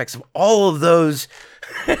aspects of all of those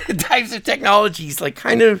types of technologies, like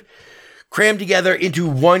kind of crammed together into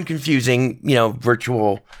one confusing,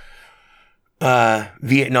 virtual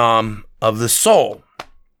Vietnam of the soul.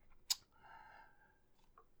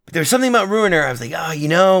 But there's something about Ruiner. I was like,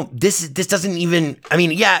 this doesn't even. I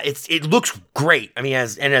mean, yeah, it looks great. I mean,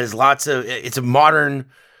 it has lots of. It's a modern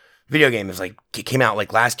video game. It came out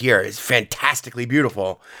like last year. It's fantastically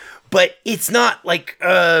beautiful, but it's not like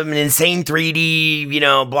an insane 3D.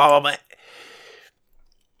 Blah blah blah.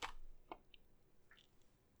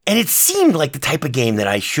 And it seemed like the type of game that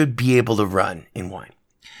I should be able to run in Wine.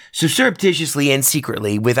 So surreptitiously and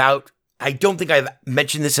secretly, I don't think I've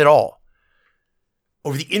mentioned this at all.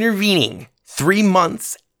 Over the intervening 3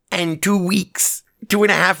 months and 2 weeks,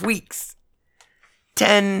 2.5 weeks,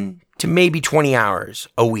 10 to maybe 20 hours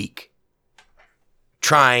a week,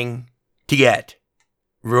 trying to get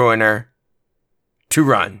Ruiner to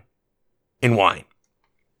run in Wine.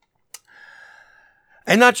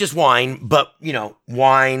 And not just Wine, but,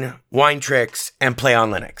 Wine Tricks, and Play on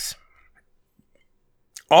Linux.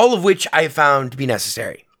 All of which I found to be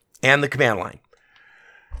necessary. And the command line.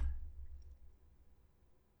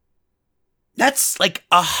 That's like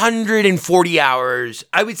 140 hours.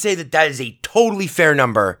 I would say that is a totally fair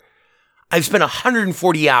number. I've spent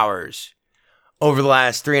 140 hours over the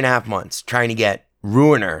last 3.5 months trying to get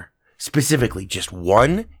Ruiner, specifically just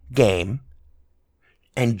one game,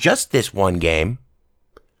 and just this one game,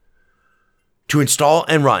 to install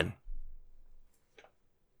and run.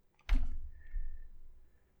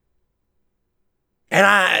 And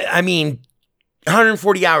I mean,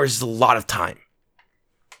 140 hours is a lot of time.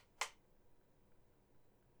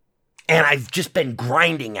 And I've just been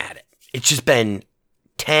grinding at it. It's just been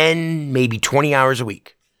 10, maybe 20 hours a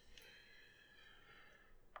week.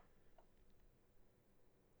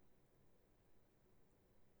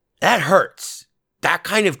 That hurts. That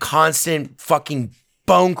kind of constant fucking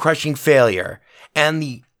bone-crushing failure and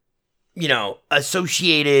the,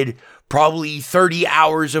 associated probably 30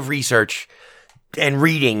 hours of research and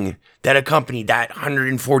reading that accompanied that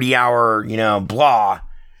 140-hour, blah.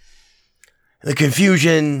 The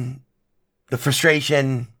confusion, the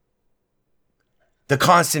frustration, the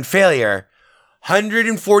constant failure.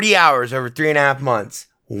 140 hours over 3.5 months.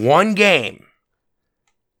 One game.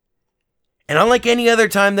 And unlike any other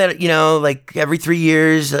time that, like every 3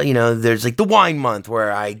 years, there's like the wine month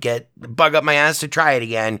where I bug up my ass to try it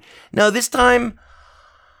again. No, this time,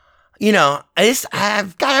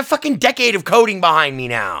 I've got a fucking decade of coding behind me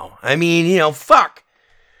now. I mean, fuck.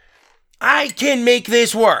 I can make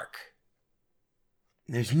this work.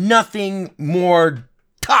 There's nothing more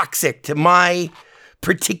toxic to my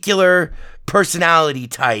particular personality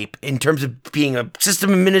type in terms of being a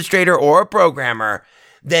system administrator or a programmer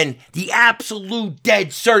than the absolute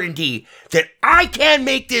dead certainty that I can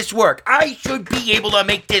make this work. I should be able to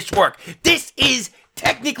make this work. This is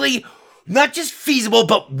technically not just feasible,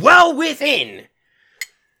 but well within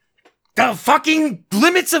the fucking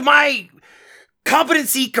limits of my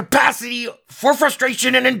competency, capacity for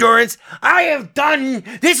frustration and endurance. I have done,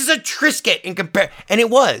 this is a Triscuit and it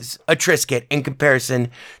was a Triscuit in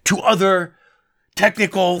comparison to other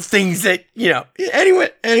technical things that,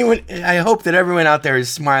 anyone, I hope that everyone out there is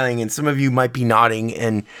smiling and some of you might be nodding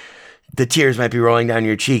and the tears might be rolling down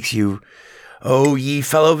your cheeks. Ye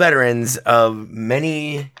fellow veterans of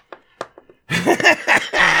many.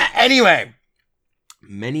 Anyway,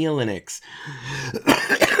 Many a Linux.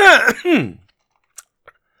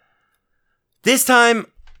 This time,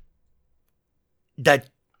 it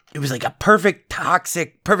was like a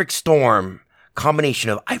perfect storm combination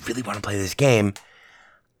of, I really want to play this game.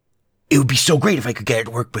 It would be so great if I could get it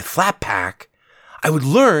to work with Flatpak. I would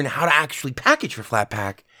learn how to actually package for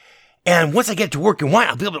Flatpak. And once I get it to work in Wine,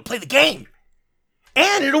 I'll be able to play the game.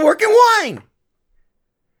 And it'll work in Wine.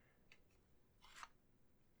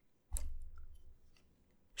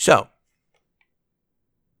 So,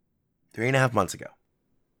 3.5 months ago,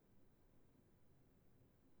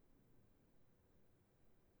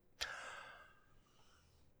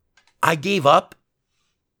 I gave up.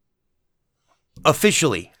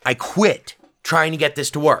 Officially, I quit trying to get this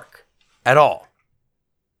to work at all.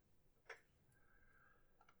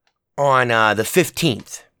 On the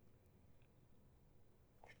 15th.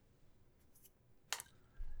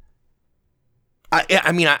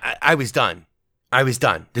 I was done. I was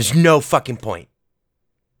done. There's no fucking point.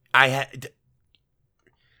 I had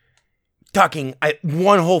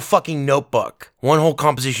one whole fucking notebook, one whole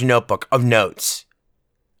composition notebook of notes,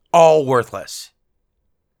 all worthless.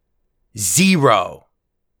 Zero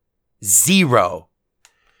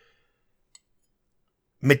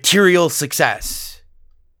material success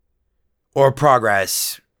or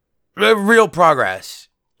progress, real progress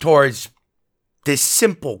towards this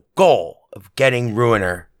simple goal of getting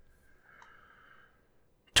Ruiner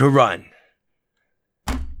to run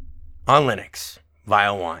on Linux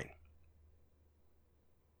via Wine.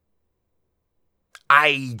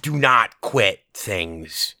 I do not quit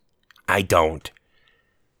things. I don't.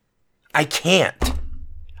 I can't.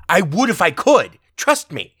 I would if I could.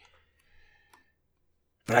 Trust me.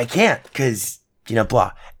 But I can't because,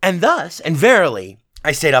 blah. And thus, and verily,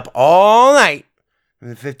 I stayed up all night from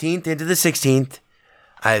the 15th into the 16th.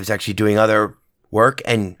 I was actually doing other work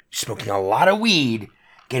and smoking a lot of weed,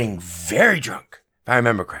 getting very drunk, if I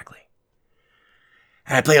remember correctly.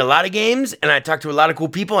 And I played a lot of games, and I talked to a lot of cool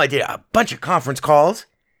people. I did a bunch of conference calls.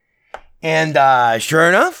 And sure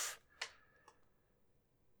enough,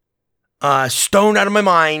 stoned out of my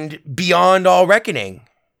mind beyond all reckoning.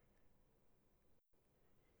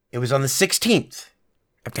 It was on the 16th,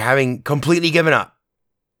 after having completely given up.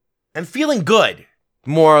 And feeling good,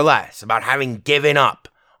 more or less, about having given up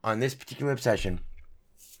on this particular obsession.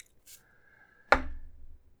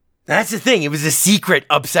 That's the thing, it was a secret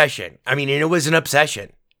obsession. It was an obsession.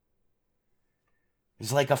 It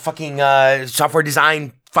was like a fucking software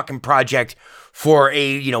design fucking project for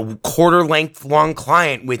a, quarter length long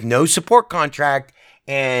client with no support contract.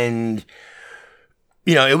 And,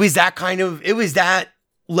 it was that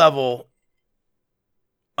level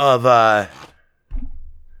of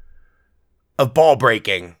ball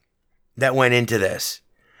breaking that went into this.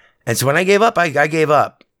 And so when I gave up, I gave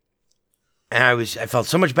up. And I felt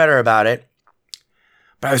so much better about it.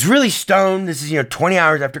 But I was really stoned. This is, 20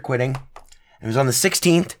 hours after quitting. It was on the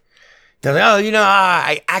 16th. They're like,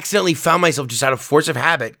 I accidentally found myself just out of force of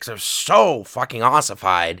habit because I was so fucking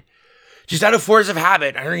ossified. Just out of force of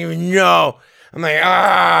habit. I don't even know.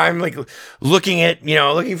 I'm like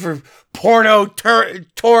looking for porno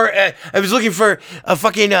I was looking for a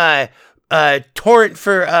fucking torrent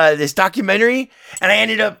for this documentary, and I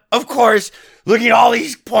ended up, of course, looking at all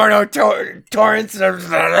these porno torrents, and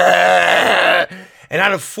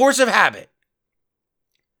out of force of habit,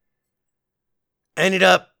 I ended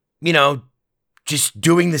up, just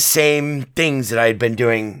doing the same things that I had been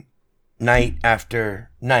doing night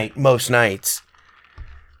after night, most nights,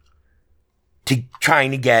 to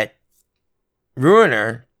trying to get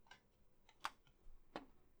Ruiner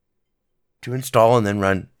to install and then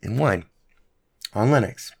run in Wine on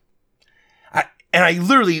Linux. I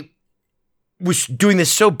literally was doing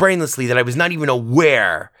this so brainlessly that I was not even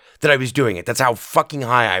aware that I was doing it. That's how fucking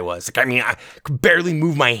high I was. I could barely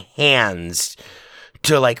move my hands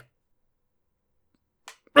to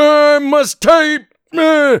I must type.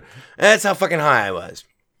 That's how fucking high I was.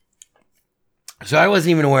 So I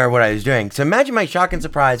wasn't even aware of what I was doing. So imagine my shock and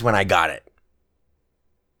surprise when I got it.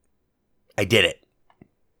 I did it.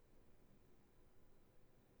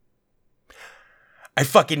 I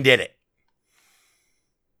fucking did it.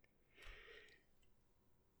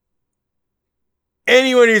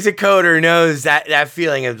 Anyone who's a coder knows that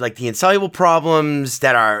feeling of the insoluble problems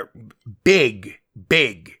that are big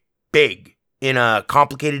in a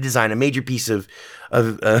complicated design, a major piece of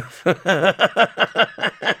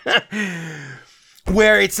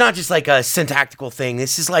where it's not just like a syntactical thing.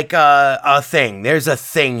 This is like a thing. There's a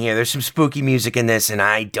thing here. There's some spooky music in this, and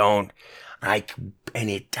I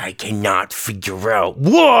cannot figure out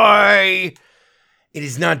why it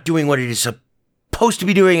is not doing what it is supposed supposed to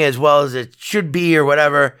be doing as well as it should be or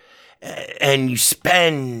whatever, and you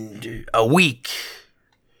spend a week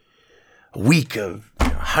of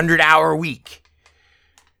 100-hour week,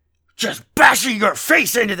 just bashing your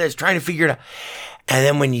face into this, trying to figure it out. And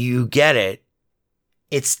then when you get it,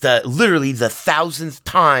 it's literally the 1,000th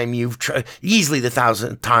time easily the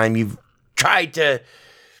 1,000th time you've tried to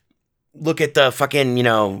look at the fucking,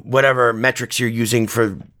 whatever metrics you're using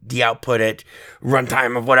for the output at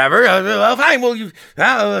runtime of whatever. Well, fine,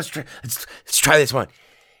 let's try this one.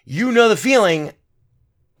 You know the feeling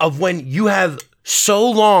of when you have so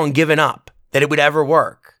long given up that it would ever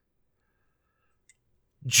work.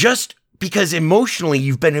 Just because emotionally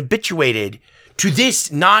you've been habituated to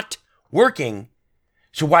this not working.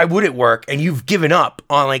 So why would it work? And you've given up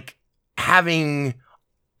on like having,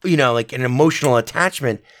 like an emotional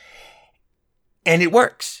attachment, and it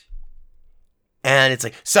works. And it's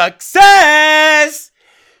like, success!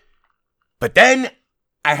 But then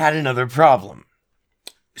I had another problem.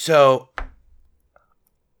 So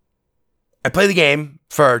I played the game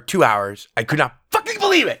for 2 hours. I could not fucking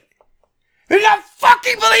believe it. I could not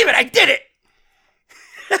fucking believe it. I did it.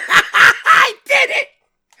 I did it.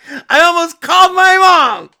 I almost called my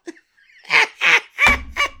mom.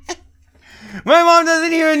 My mom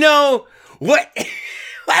doesn't even know what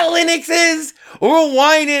Linux is or what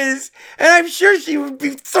wine is, and I'm sure she would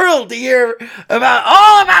be thrilled to hear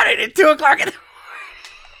all about it at 2 o'clock in the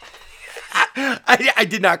morning. I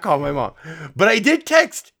did not call my mom, but I did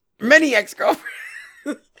text many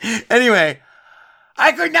ex-girlfriends. Anyway,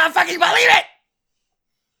 I could not fucking believe it.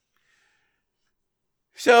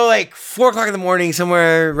 So like 4 o'clock in the morning,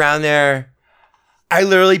 somewhere around there, I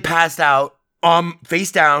literally passed out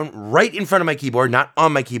face down right in front of my keyboard, not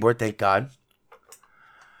on my keyboard, thank God.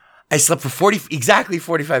 I slept for exactly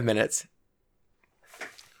 45 minutes.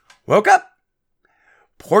 Woke up,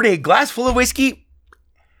 poured a glass full of whiskey,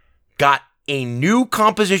 got a new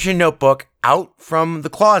composition notebook out from the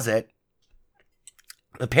closet,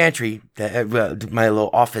 the pantry, my little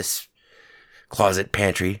office closet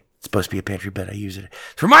pantry. It's supposed to be a pantry, but I use it.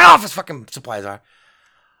 It's where my office fucking supplies are.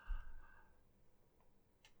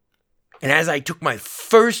 And as I took my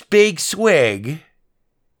first big swig,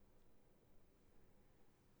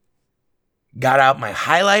 got out my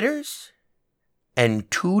highlighters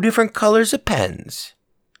and 2 different colors of pens.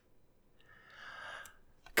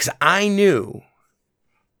 Because I knew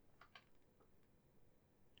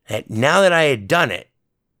that now that I had done it,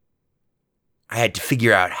 I had to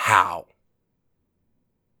figure out how.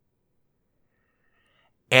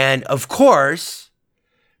 And of course,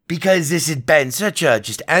 because this had been such a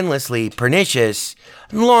just endlessly pernicious,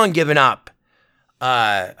 long given up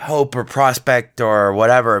hope or prospect or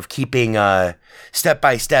whatever of keeping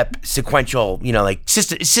step-by-step sequential, like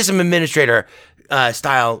system administrator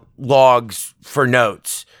style logs for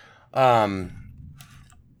notes on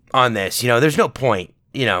this. There's no point,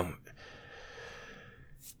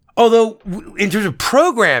 Although, in terms of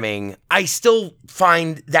programming, I still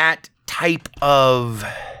find that type of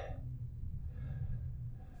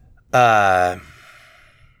that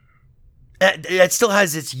still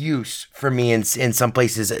has its use for me in some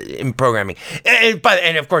places in programming,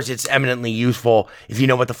 and of course it's eminently useful if you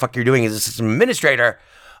know what the fuck you're doing as a system administrator,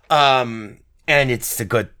 and it's a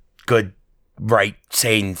good right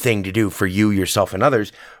sane thing to do for you, yourself, and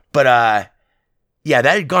others. But yeah,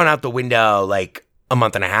 that had gone out the window like a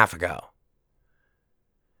month and a half ago.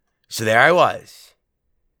 So there I was,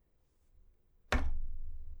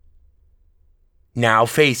 now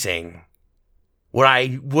facing what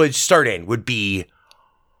I would start in would be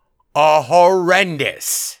a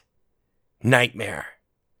horrendous nightmare.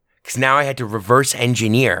 Because now I had to reverse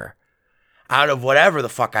engineer out of whatever the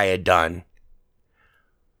fuck I had done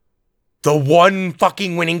the one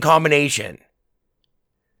fucking winning combination.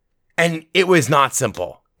 And it was not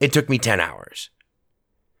simple. It took me 10 hours.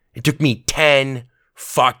 It took me 10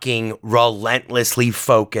 fucking relentlessly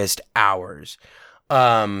focused hours.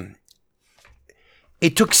 It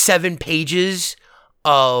took 7 pages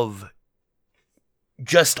of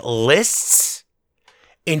just lists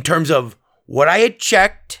in terms of what I had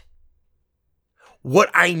checked, what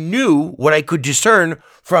I knew, what I could discern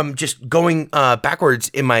from just going backwards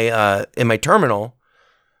in my terminal.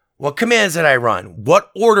 What commands did I run?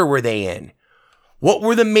 What order were they in? What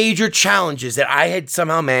were the major challenges that I had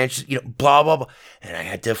somehow managed, blah, blah, blah. And I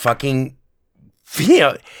had to fucking,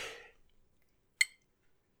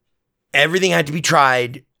 everything had to be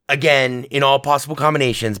tried again in all possible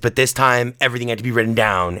combinations, but this time everything had to be written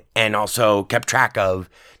down and also kept track of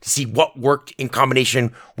to see what worked in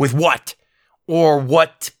combination with what, or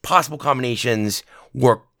what possible combinations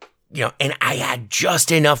work, and I had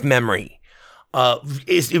just enough memory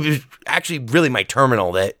it was actually really my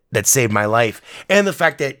terminal that saved my life. And the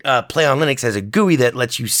fact that Play on Linux has a GUI that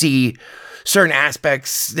lets you see certain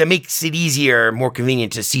aspects, that makes it easier, more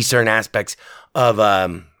convenient to see certain aspects of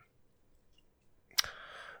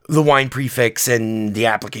the wine prefix and the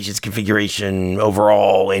application's configuration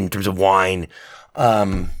overall in terms of wine.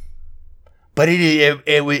 But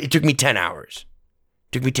it took me 10 hours.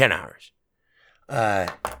 Took me 10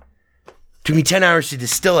 hours to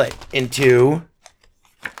distill it into...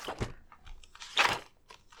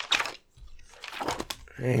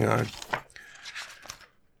 Hang on.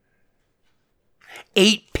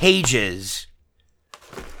 8 pages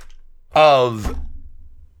of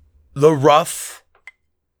the rough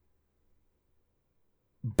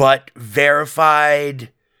but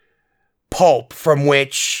verified pulp from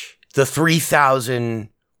which the 3,000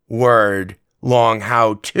 word long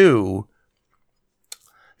how-to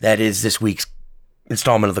that is this week's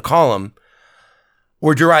installment of the column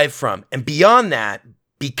were derived from. And beyond that,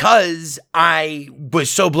 because I was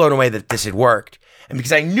so blown away that this had worked, and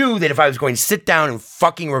because I knew that if I was going to sit down and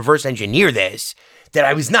fucking reverse engineer this, that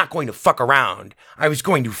I was not going to fuck around. I was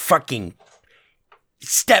going to fucking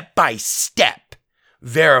step by step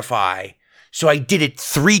verify. So I did it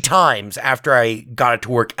 3 times after I got it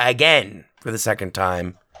to work again for the second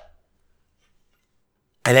time.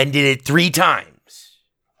 And then did it 3 times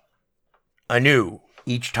anew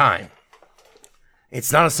each time.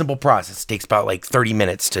 It's not a simple process. It takes about like 30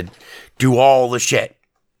 minutes to do all the shit.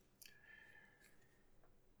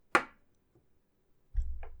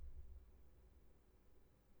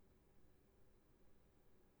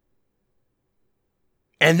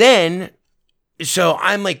 And then, so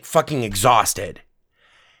I'm like fucking exhausted.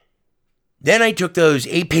 Then I took those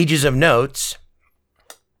 8 pages of notes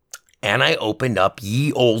and I opened up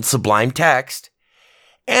ye old Sublime Text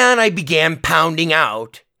and I began pounding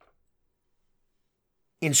out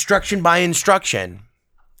instruction by instruction.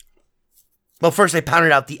 Well, first I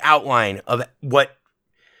pounded out the outline of what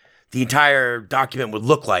the entire document would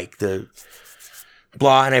look like, the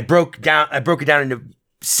blah, and I broke it down into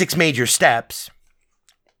 6 major steps.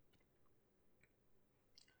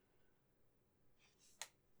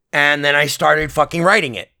 And then I started fucking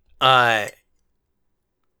writing it.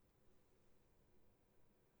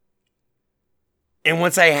 And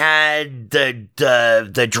once I had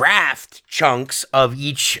the draft chunks of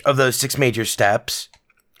each of those 6 major steps,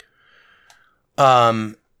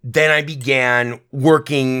 then I began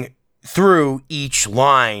working through each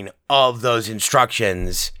line of those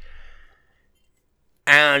instructions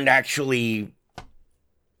and actually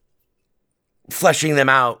fleshing them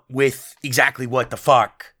out with exactly what the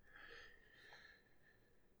fuck.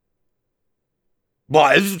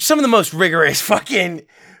 Well, it was some of the most rigorous fucking...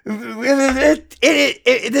 This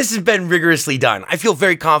has been rigorously done. I feel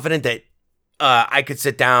very confident that I could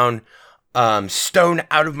sit down, stone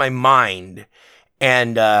out of my mind,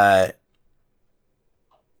 and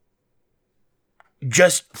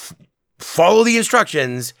just follow the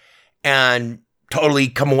instructions and totally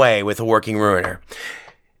come away with a working Ruiner.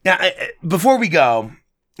 Now, before we go,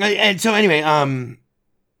 and so anyway,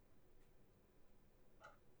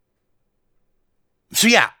 so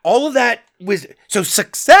yeah, all of that was, so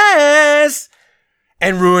success,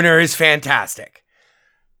 and Ruiner is fantastic.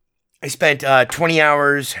 I spent 20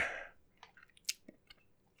 hours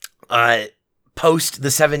post the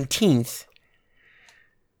 17th,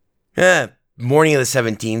 morning of the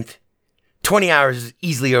 17th, 20 hours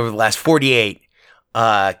easily over the last 48,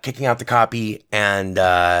 kicking out the copy and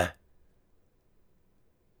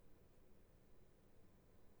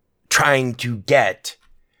trying to get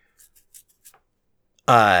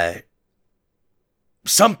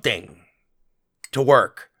something to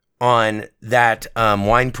work on that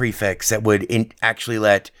wine prefix that would actually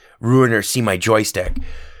let Ruiner see my joystick.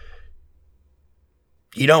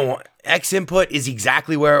 You don't want... X input is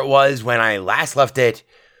exactly where it was when I last left it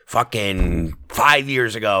fucking 5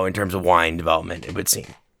 years ago in terms of wine development, it would seem.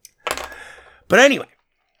 But anyway,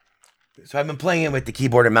 so I've been playing it with the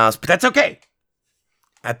keyboard and mouse, but that's okay.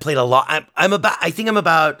 I played a lot. I think I'm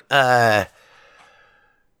about a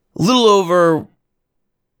little over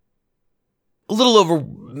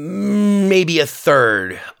maybe a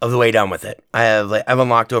third of the way done with it. I've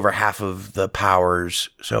unlocked over half of the powers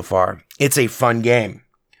so far. It's a fun game.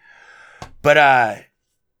 But I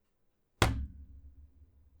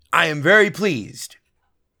am very pleased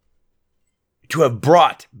to have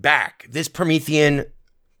brought back this Promethean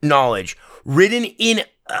knowledge, written in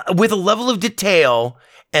with a level of detail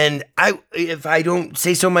and, if I don't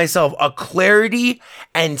say so myself, a clarity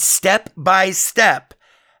and step by step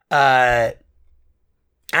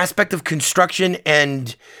aspect of construction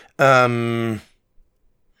and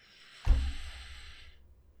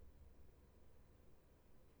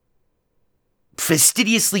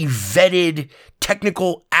fastidiously vetted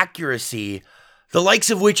technical accuracy, the likes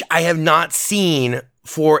of which I have not seen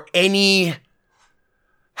for any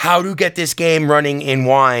how to get this game running in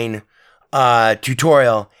Wine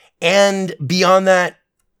tutorial. And beyond that,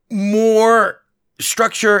 more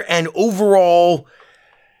structure and overall,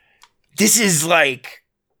 this is like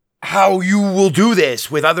how you will do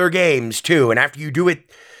this with other games too. And after you do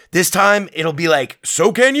it this time, it'll be like,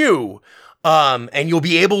 so can you. And you'll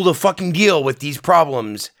be able to fucking deal with these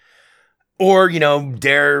problems. Or, you know,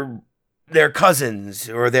 their cousins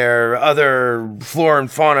or their other flora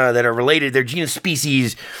and fauna that are related, their genus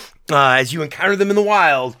species, as you encounter them in the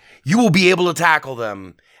wild, you will be able to tackle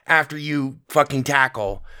them after you fucking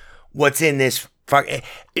tackle what's in this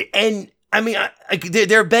and I mean,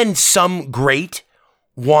 there have been some great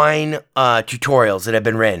Wine tutorials that have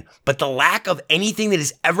been written, but the lack of anything that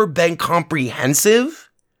has ever been comprehensive,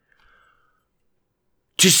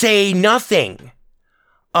 to say nothing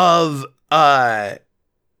of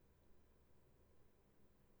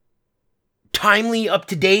timely, up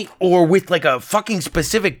to date, or with like a fucking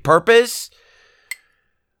specific purpose.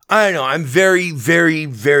 I don't know. I'm very, very,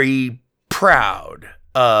 very proud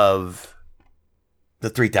of the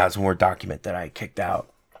 3,000 word document that I kicked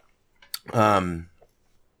out. And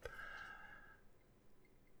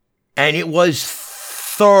it was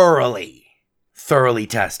thoroughly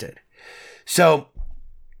tested. So,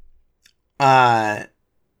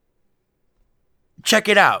 check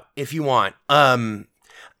it out if you want. And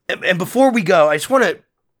before we go, I just want to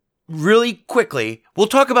really quickly, we'll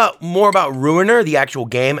talk more about Ruiner, the actual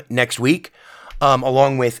game, next week,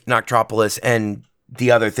 along with Noctropolis and the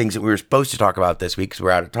other things that we were supposed to talk about this week because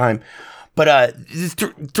we're out of time. But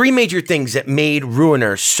three major things that made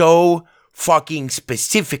Ruiner so fucking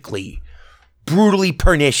specifically brutally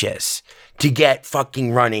pernicious to get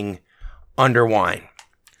fucking running under Wine.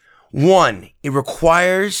 One, it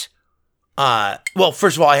requires, well,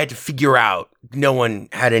 first of all, I had to figure out, no one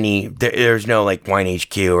had any, there's no like Wine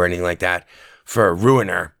HQ or anything like that for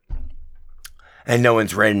Ruiner. And no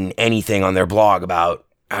one's written anything on their blog about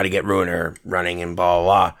how to get Ruiner running and blah, blah,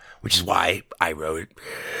 blah, which is why I wrote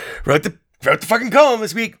the fucking column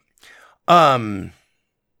this week.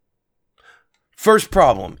 First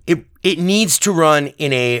problem, it needs to run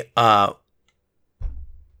in a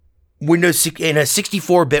Windows, in a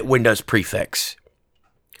 64-bit Windows prefix.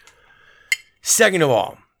 Second of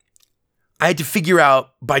all, I had to figure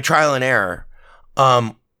out by trial and error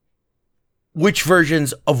which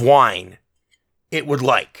versions of Wine it would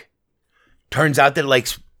like. Turns out that it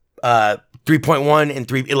likes 3.1 and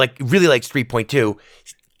 3. It really likes 3.2.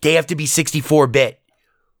 They have to be 64-bit.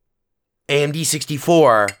 AMD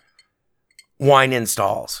 64 Wine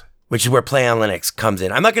installs, which is where Play on Linux comes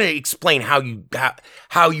in. I'm not going to explain how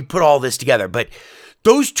you put all this together, but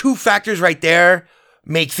those two factors right there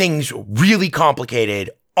make things really complicated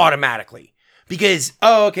automatically. Because,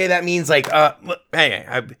 okay, that means like,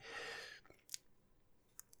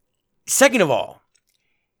 second of all,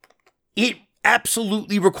 it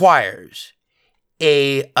absolutely requires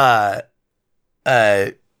a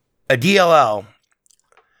DLL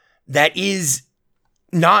that is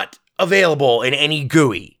not available in any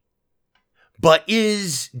GUI, but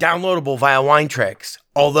is downloadable via Winetricks.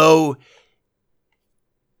 Although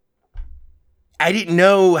I didn't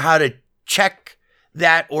know how to check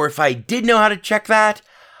that, or if I did know how to check that,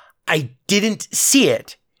 I didn't see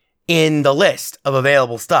it in the list of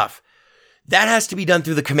available stuff. That has to be done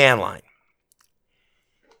through the command line.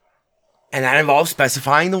 And that involves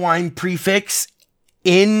specifying the Wine prefix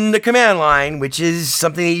in the command line, which is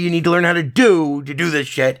something that you need to learn how to do this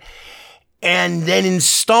shit. And then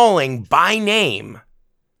installing by name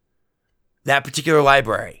that particular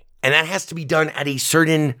library. And that has to be done at a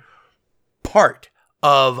certain part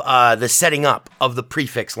of the setting up of the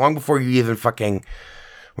prefix, long before you even fucking,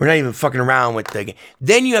 we're not even fucking around with the game.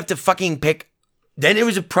 Then you have to fucking pick, then it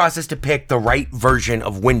was a process to pick the right version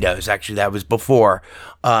of Windows. Actually, that was before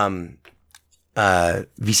VC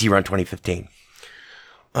Run 2015.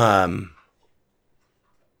 The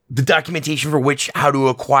documentation for how to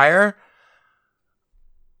acquire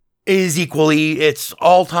is equally, it's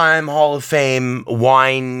all-time Hall of Fame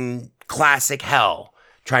Wine classic hell,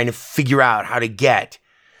 trying to figure out how to get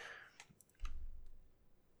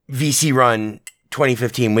VC Run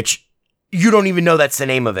 2015, which you don't even know that's the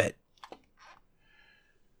name of it.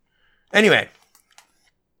 Anyway,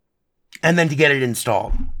 and then to get it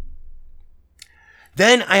installed.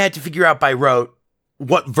 Then I had to figure out by rote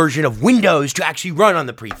what version of Windows to actually run on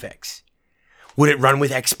the prefix, Would it run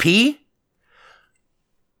with XP?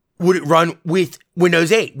 Would it run with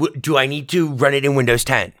Windows 8? Do I need to run it in Windows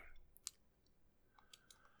 10?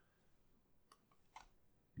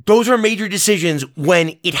 Those are major decisions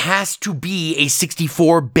when it has to be a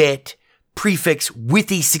 64-bit prefix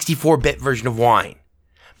with a 64-bit version of Wine.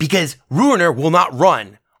 Because Ruiner will not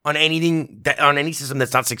run on on any system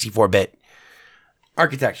that's not 64-bit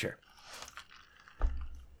architecture.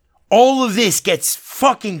 All of this gets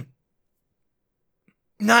fucking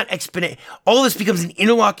not exponent. All of this becomes an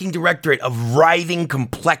interlocking directorate of writhing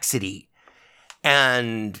complexity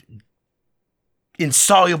and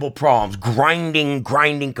insoluble problems, grinding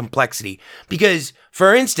complexity. Because,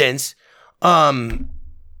 for instance, Windows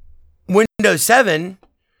 7,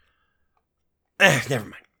 never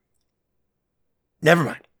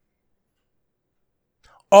mind.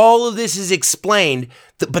 All of this is explained,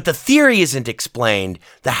 but the theory isn't explained.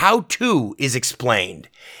 The how-to is explained.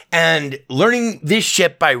 And learning this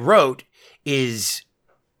shit by rote is,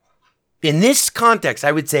 in this context,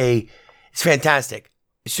 I would say it's fantastic.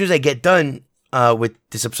 As soon as I get done with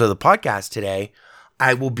this episode of the podcast today,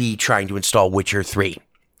 I will be trying to install Witcher 3.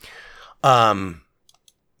 But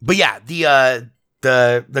yeah,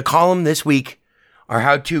 the column this week, our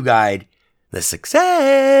how-to guide, the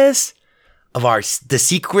success of the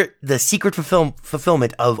secret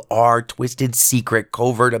fulfillment of our twisted secret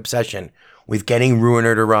covert obsession with getting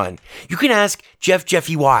Ruiner to run. You can ask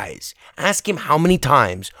Jeffy Wise. Ask him how many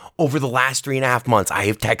times over the last 3.5 months I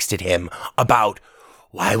have texted him about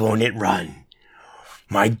why won't it run?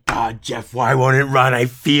 My God, Jeff, why won't it run? I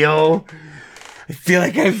feel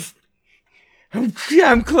like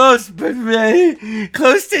I'm close, but really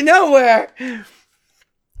close to nowhere.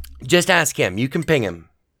 Just ask him. You can ping him.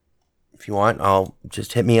 If you want, I'll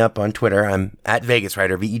just hit me up on Twitter. I'm at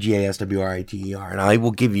VegasWriter, VegasWriter, and I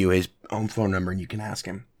will give you his own phone number and you can ask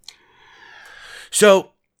him.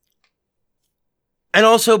 So, and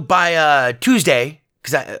also by Tuesday,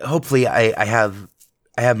 because hopefully I have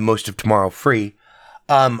most of tomorrow free,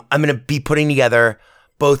 I'm going to be putting together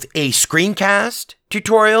both a screencast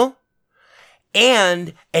tutorial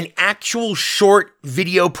and an actual short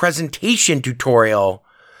video presentation tutorial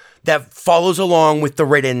that follows along with the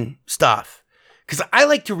written stuff. Because I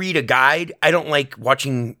like to read a guide. I don't like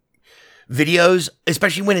watching videos,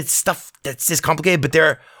 especially when it's stuff that's this complicated. But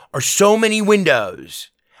there are so many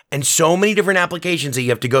windows and so many different applications that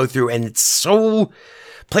you have to go through. And it's so...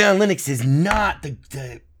 Play on Linux is not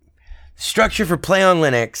the structure for Play on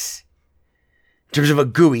Linux in terms of a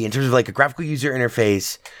GUI, in terms of like a graphical user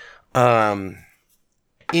interface,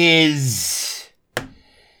 is...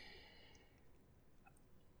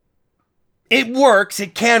 It works,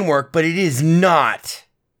 it can work, but it is not.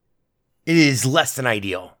 It is less than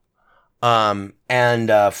ideal. And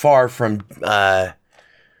far from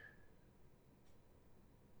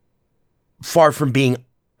being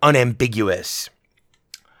unambiguous.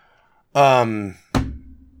 So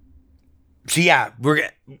yeah,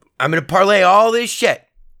 I'm gonna parlay all this shit.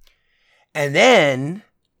 And then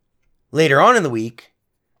later on in the week,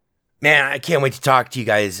 man, I can't wait to talk to you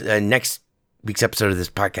guys next week's episode of this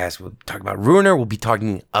podcast. We'll talk about Ruiner. We'll be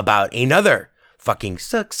talking about another fucking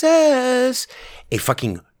success. A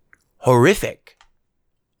fucking horrific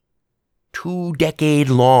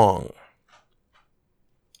 2-decade-long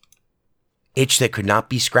itch that could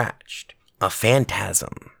not be scratched. A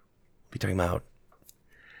phantasm. We'll be talking about...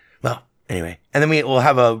 Well, anyway. And then we'll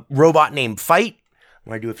have a robot named Fight.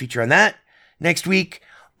 I'm going to do a feature on that next week.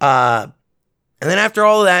 And then after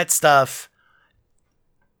all of that stuff...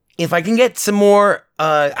 If I can get some more,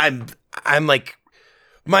 I'm like,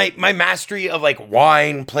 my mastery of like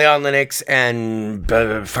Wine, Play on Linux, and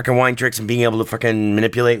fucking Wine tricks and being able to fucking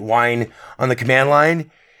manipulate Wine on the command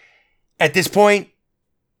line. At this point,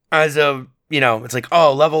 as a, it's like,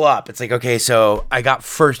 oh, level up. It's like, okay, so I got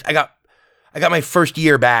my first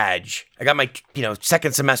year badge. I got my,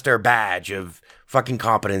 second semester badge of fucking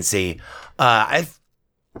competency. I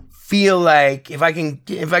feel like if I can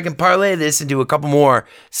parlay this into a couple more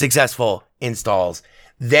successful installs,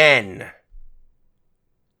 then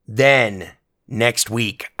next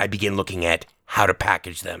week I begin looking at how to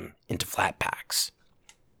package them into flat packs.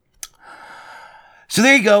 So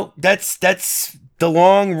there you go. That's the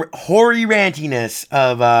long hoary rantiness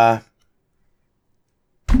of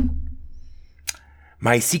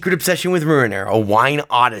my secret obsession with Ruiner, a Wine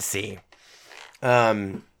Odyssey.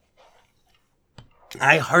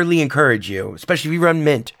 I heartily encourage you, especially if you run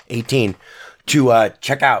Mint 18, to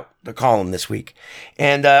check out the column this week.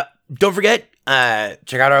 And don't forget,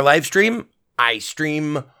 check out our live stream. I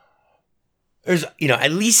stream. There's,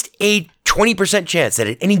 at least a 20% chance that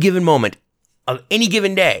at any given moment of any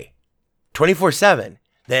given day, 24/7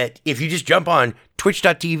 that if you just jump on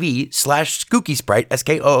twitch.tv/SkookySprite,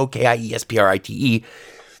 SKOOKIESPRITE,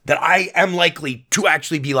 that I am likely to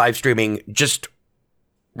actually be live streaming just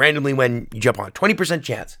randomly when you jump on. 20%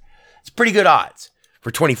 chance. It's pretty good odds for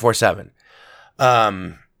 24/7.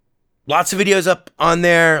 Lots of videos up on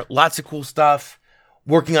there, lots of cool stuff.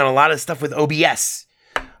 Working on a lot of stuff with OBS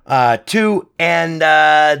too. And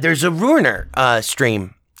there's a Ruiner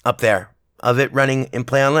stream up there of it running in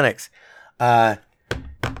Play on Linux.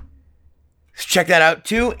 Check that out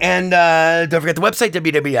too. And don't forget the website,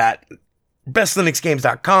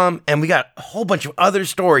 www.bestlinuxgames.com. And we got a whole bunch of other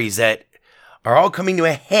stories that are all coming to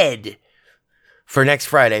a head for next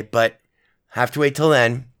Friday, but have to wait till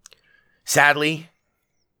then. Sadly,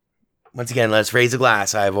 once again, let's raise a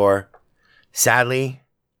glass, Ivor. Sadly,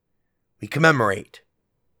 we commemorate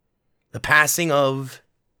the passing of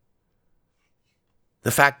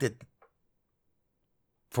the fact that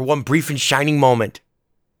for one brief and shining moment,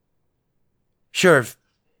 sure, it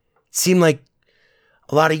seemed like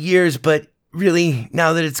a lot of years, but really,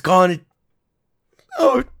 now that it's gone, it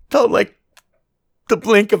felt like the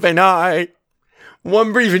blink of an eye.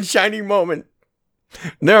 One brief and shining moment.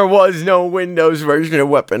 There was no Windows version of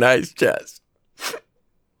Weaponized Chess.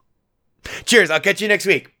 Cheers, I'll catch you next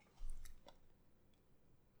week.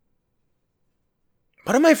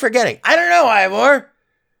 What am I forgetting? I don't know, Ivor.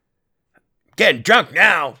 Getting drunk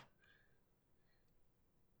now.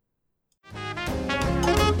 4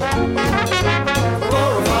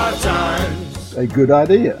 or 5 times. A good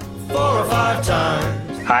idea. 4 or 5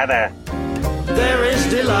 times. Hi there. There is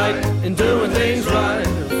delight in doing things right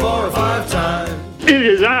 4 or 5 times. It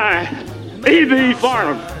is I, E.B.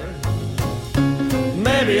 Farnham.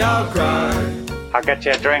 Maybe I'll cry. I'll get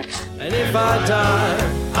you a drink. And if I die,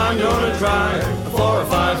 I'm gonna try 4 or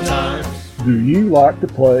 5 times. Do you like to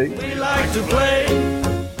play? We like to play.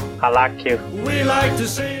 I like you. We like to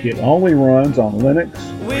sing. It only runs on Linux.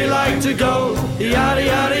 We like to go yada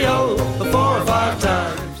yada yo 4 or 5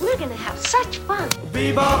 times. We're gonna have such fun.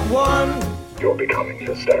 Bebop 1. You're becoming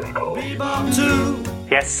hysterical. Bebop 2.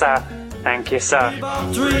 Yes, sir. Thank you, sir.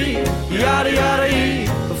 Bebop 3. Yada yada e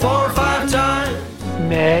 4 or 5 times.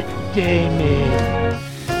 Matt Damon.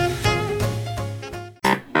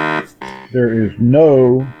 There is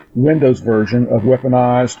no Windows version of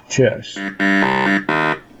Weaponized Chess.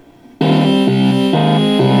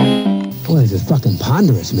 Boy, this is fucking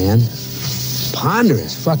ponderous, man.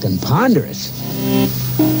 Ponderous, fucking ponderous.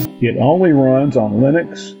 It only runs on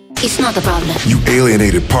Linux. It's not a problem. You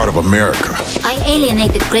alienated part of America. I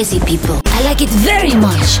alienated crazy people. I like it very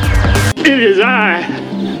much. It is I,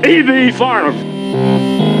 E.B. Farnham.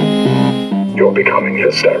 You're becoming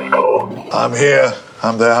hysterical. I'm here.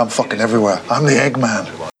 I'm there. I'm fucking everywhere. I'm the Eggman.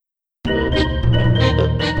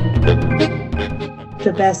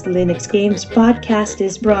 The Best Linux Games podcast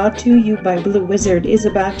is brought to you by Blue Wizard is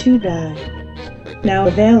About to Die. Now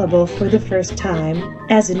available for the first time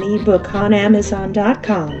as an ebook on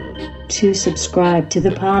Amazon.com. To subscribe to the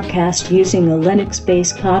podcast using a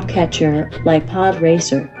Linux-based podcatcher like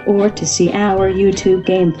Podracer, or to see our YouTube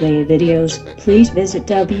gameplay videos, please visit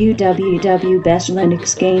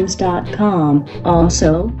www.bestlinuxgames.com.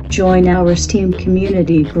 Also, join our Steam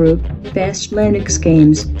community group, Best Linux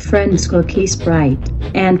Games, friend SkookySprite,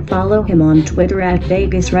 and follow him on Twitter at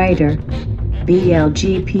VegasWriter.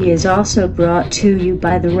 BLGP is also brought to you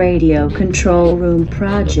by the Radio Control Room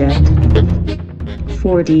Project.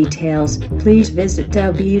 For details, please visit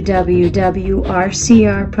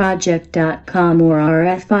www.rcrproject.com or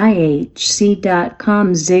rfihc.com.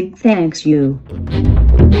 Zig thanks you.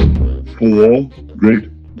 For great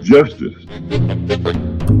justice.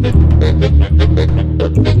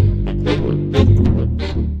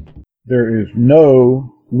 There is no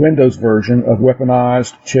Windows version of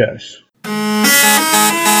Weaponized Chess.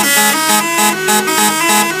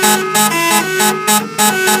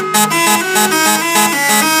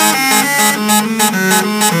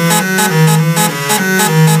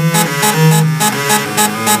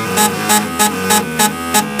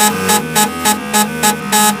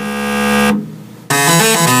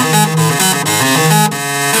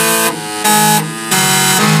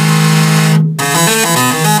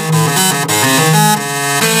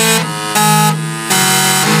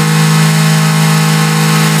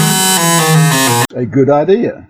 A good idea.